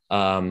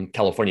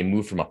 California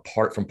moved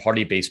from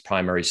party-based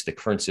primaries to the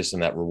current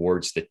system that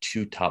rewards the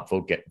two top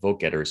vote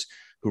getters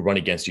who run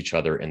against each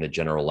other in the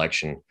general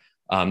election.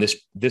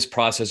 This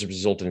process has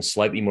resulted in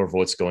slightly more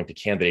votes going to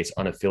candidates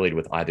unaffiliated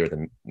with either of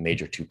the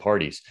major two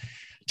parties.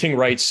 Ting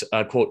writes,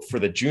 quote, for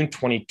the June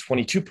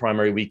 2022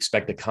 primary, we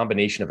expect a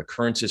combination of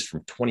occurrences from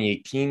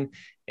 2018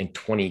 and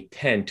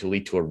 2010 to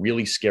lead to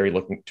really scary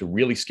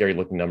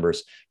looking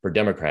numbers for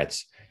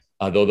Democrats,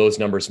 though those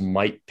numbers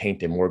might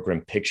paint a more grim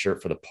picture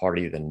for the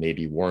party than may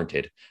be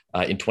warranted.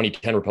 In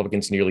 2010,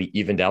 Republicans nearly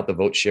evened out the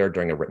vote share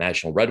during a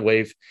national red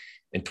wave.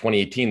 In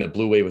 2018, the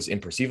blue wave was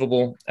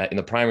imperceivable in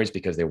the primaries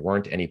because there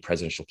weren't any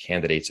presidential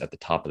candidates at the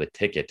top of the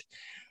ticket.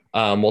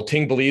 While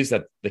Ting believes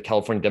that the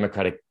California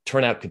Democratic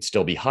turnout could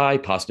still be high,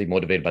 possibly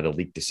motivated by the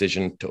leaked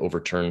decision to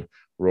overturn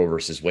Roe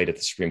versus Wade at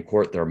the Supreme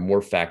Court, there are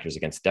more factors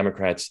against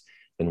Democrats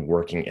than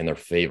working in their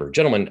favor.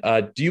 Gentlemen,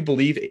 do you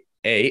believe,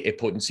 a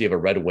potency of a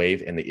red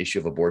wave and the issue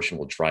of abortion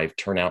will drive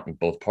turnout in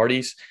both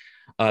parties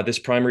this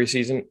primary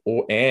season?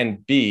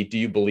 And B, do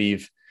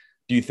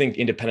you think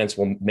independents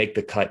will make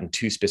the cut in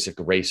two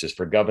specific races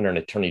for governor and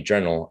attorney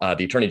general?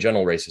 The attorney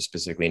general race is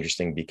specifically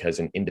interesting because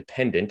an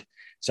independent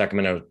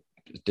Sacramento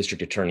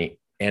District Attorney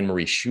Anne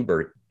Marie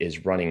Schubert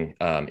is running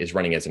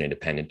as an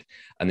independent.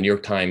 And the New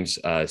York Times,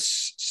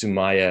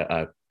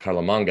 Sumaya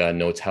Karlamanga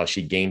notes how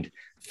she gained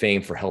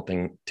fame for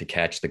helping to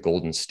catch the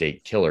Golden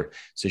State Killer,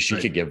 so she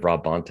could give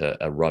Rob Bonta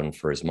a run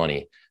for his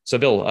money. So,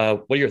 Bill,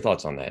 what are your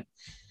thoughts on that?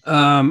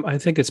 I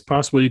think it's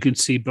possible you could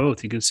see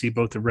both. You could see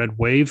both the red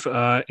wave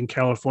in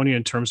California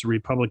in terms of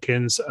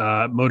Republicans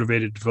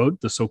motivated to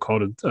vote, the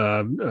so-called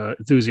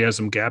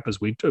enthusiasm gap,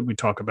 as we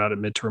talk about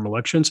in midterm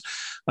elections.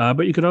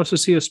 But you could also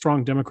see a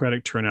strong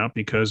Democratic turnout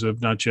because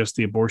of not just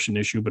the abortion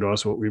issue, but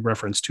also what we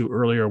referenced to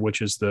earlier,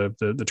 which is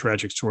the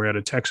tragic story out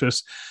of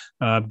Texas,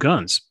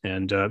 guns,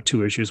 and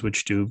two issues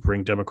which do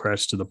bring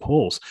Democrats to the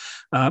polls.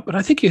 But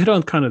I think you hit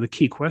on kind of the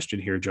key question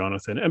here,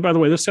 Jonathan. And by the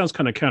way, this sounds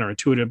kind of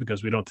counterintuitive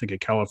because we don't think of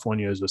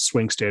California as a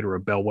swing state or a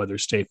bellwether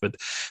state, but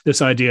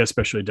this idea,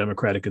 especially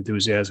Democratic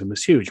enthusiasm,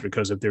 is huge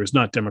because if there's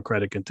not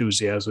Democratic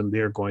enthusiasm,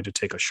 they're going to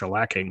take a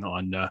shellacking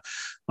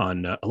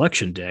on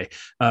election day.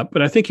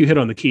 But I think you hit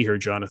on the key here,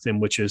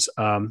 Jonathan, which is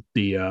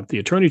the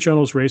attorney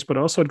general's race, but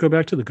also I'd go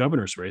back to the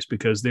governor's race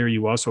because there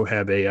you also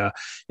have an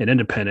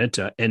independent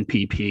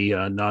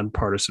NPP,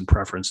 nonpartisan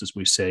preference, as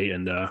we say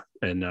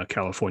in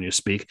California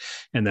speak,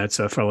 and that's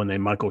a fellow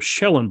named Michael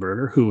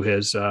Shellenberger, who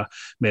has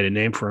made a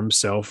name for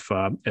himself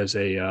as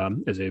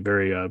a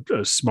very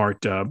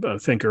smart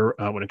thinker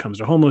when it comes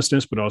to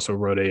homelessness, but also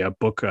wrote a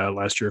book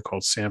last year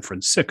called San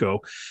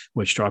Francisco,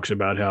 which talks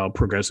about how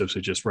progressives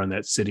have just run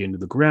that city into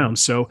the ground.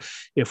 So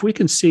if we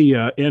can see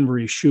Anne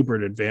Marie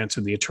Schubert advance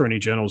in the attorney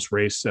general's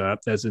race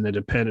as an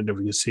independent, if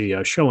we can see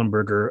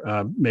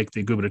Shellenberger make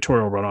the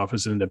gubernatorial runoff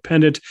as an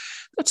independent,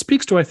 that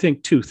speaks to, I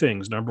think, two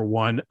things. Number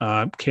one,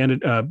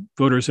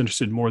 voters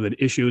interested more in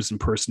issues and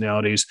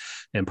personalities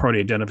and party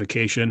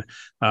identification.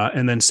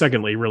 And then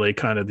secondly, really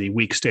kind of the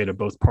weak state of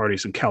both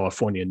parties in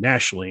California and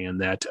nationally, and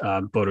that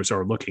voters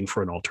are looking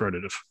for an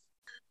alternative.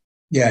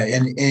 Yeah,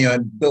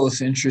 and Bill,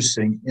 it's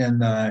interesting in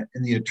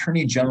the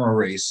attorney general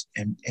race,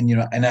 and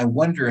I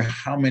wonder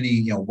how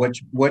many,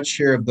 what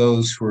share of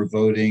those who are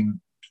voting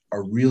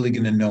are really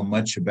going to know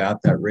much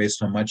about that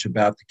race, know much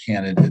about the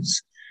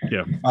candidates,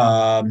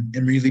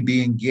 and really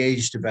be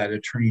engaged about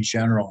attorney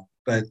general.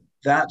 But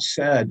That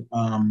said,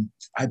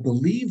 I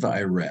believe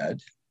I read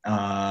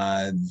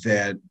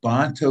that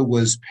Bonta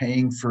was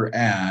paying for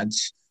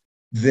ads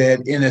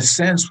that, in a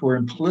sense, were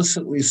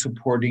implicitly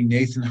supporting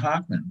Nathan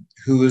Hochman,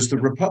 who is the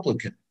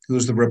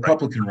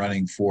Republican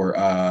running for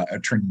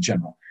Attorney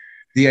General.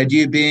 The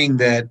idea being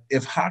that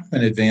if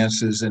Hochman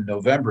advances in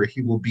November,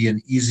 he will be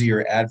an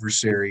easier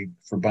adversary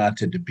for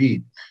Bonta to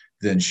beat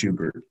than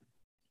Schubert.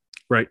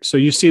 Right. So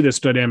you see this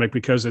dynamic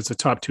because it's a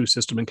top two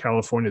system in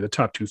California. The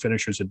top two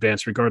finishers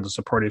advance regardless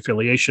of party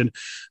affiliation.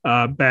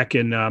 Back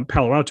in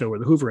Palo Alto, where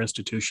the Hoover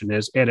Institution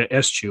is, Anna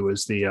Eschew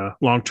is the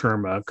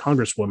long-term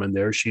congresswoman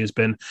there. She has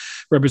been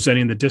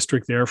representing the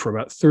district there for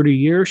about 30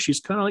 years. She's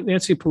kind of like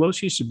Nancy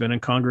Pelosi. She's been in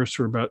Congress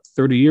for about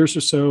 30 years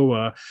or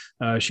so.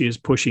 She is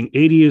pushing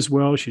 80 as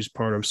well. She's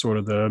part of sort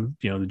of the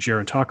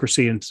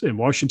gerontocracy in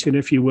Washington,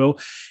 if you will.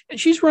 And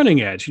she's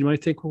running ads. You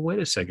might think, well, wait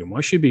a second.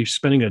 Why should she be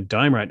spending a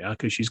dime right now?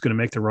 Because she's going to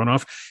make the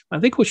runoff. I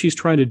think what she's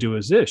trying to do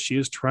is this. She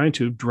is trying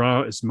to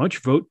draw as much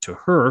vote to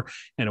her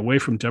and away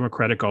from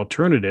Democratic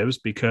alternatives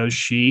because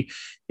she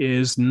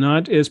is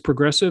not as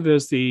progressive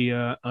as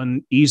the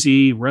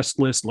uneasy,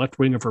 restless left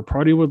wing of her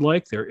party would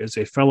like. There is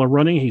a fellow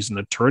running. He's an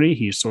attorney.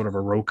 He's sort of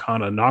a Ro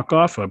Khanna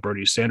knockoff, a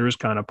Bernie Sanders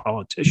kind of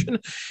politician.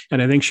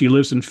 And I think she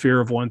lives in fear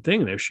of one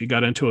thing. If she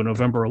got into a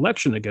November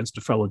election against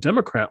a fellow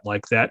Democrat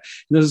like that,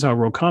 and this is how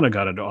Ro Khanna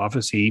got into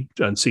office. He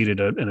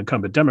unseated an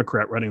incumbent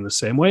Democrat running the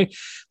same way.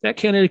 That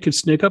candidate could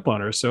sneak up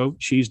on her. So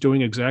she's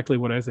doing exactly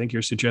what I think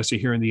you're suggesting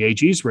here in the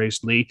AG's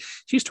race, Lee.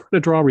 She's trying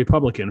to draw a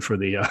Republican for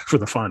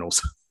the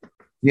finals.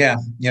 Yeah,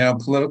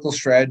 political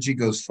strategy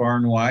goes far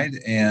and wide,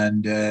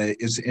 and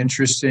it's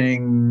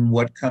interesting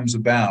what comes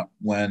about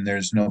when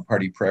there's no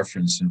party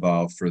preference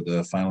involved for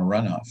the final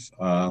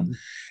runoff.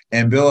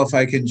 And Bill, if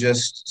I can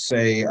just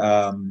say,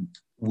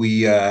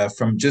 we,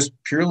 from just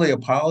purely a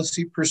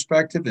policy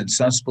perspective and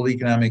sensible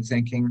economic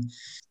thinking,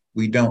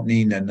 we don't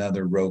need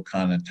another Ro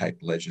Khanna type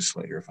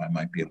legislator, if I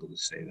might be able to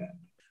say that.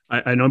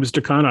 I know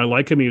Mr. Khanna. I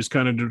like him. He was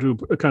kind enough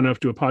to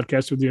do a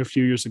podcast with you a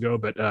few years ago,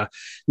 but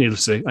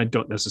needless to say, I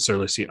don't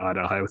necessarily see eye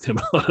to eye with him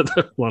on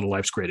a lot of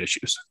life's great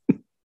issues.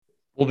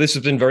 Well, this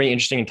has been very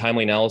interesting and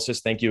timely analysis.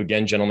 Thank you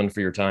again, gentlemen,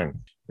 for your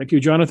time. Thank you,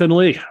 Jonathan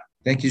Lee.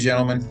 Thank you,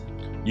 gentlemen.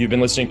 You've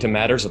been listening to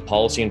Matters of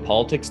Policy and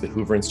Politics, the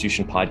Hoover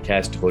Institution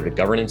podcast devoted to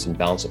governance and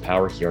balance of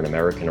power here in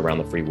America and around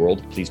the free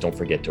world. Please don't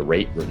forget to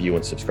rate, review,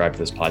 and subscribe to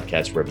this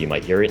podcast wherever you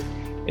might hear it.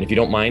 And if you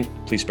don't mind,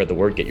 please spread the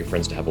word. Get your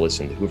friends to have a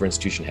listen. The Hoover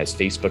Institution has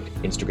Facebook,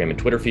 Instagram, and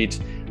Twitter feeds.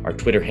 Our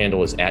Twitter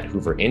handle is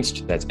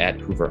 @HooverInst. That's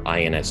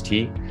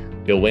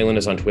 @HooverINST. Bill Whalen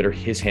is on Twitter.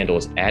 His handle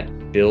is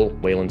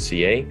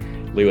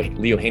 @BillWhalenCA.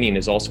 Leo Hanian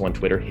is also on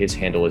Twitter. His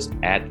handle is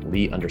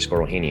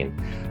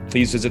 @Lee_Ohanian.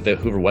 Please visit the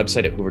Hoover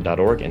website at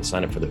hoover.org and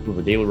sign up for the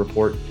Hoover Daily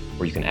Report,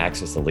 where you can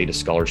access the latest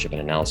scholarship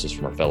and analysis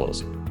from our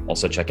fellows.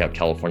 Also, check out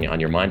California on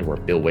Your Mind, where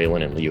Bill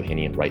Whalen and Leo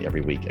Hanian write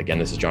every week. Again,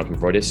 this is Jonathan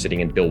Mavroidis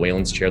sitting in Bill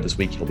Whalen's chair this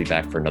week. He'll be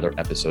back for another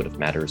episode of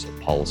Matters of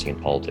Policy and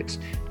Politics.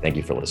 Thank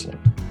you for listening.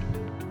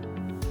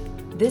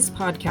 This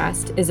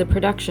podcast is a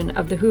production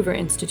of the Hoover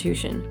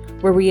Institution,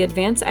 where we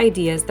advance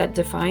ideas that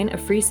define a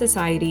free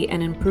society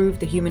and improve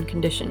the human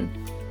condition.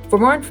 For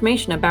more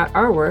information about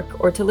our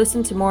work, or to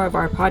listen to more of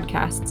our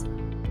podcasts,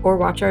 or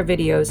watch our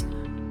videos,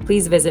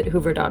 please visit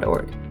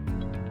hoover.org.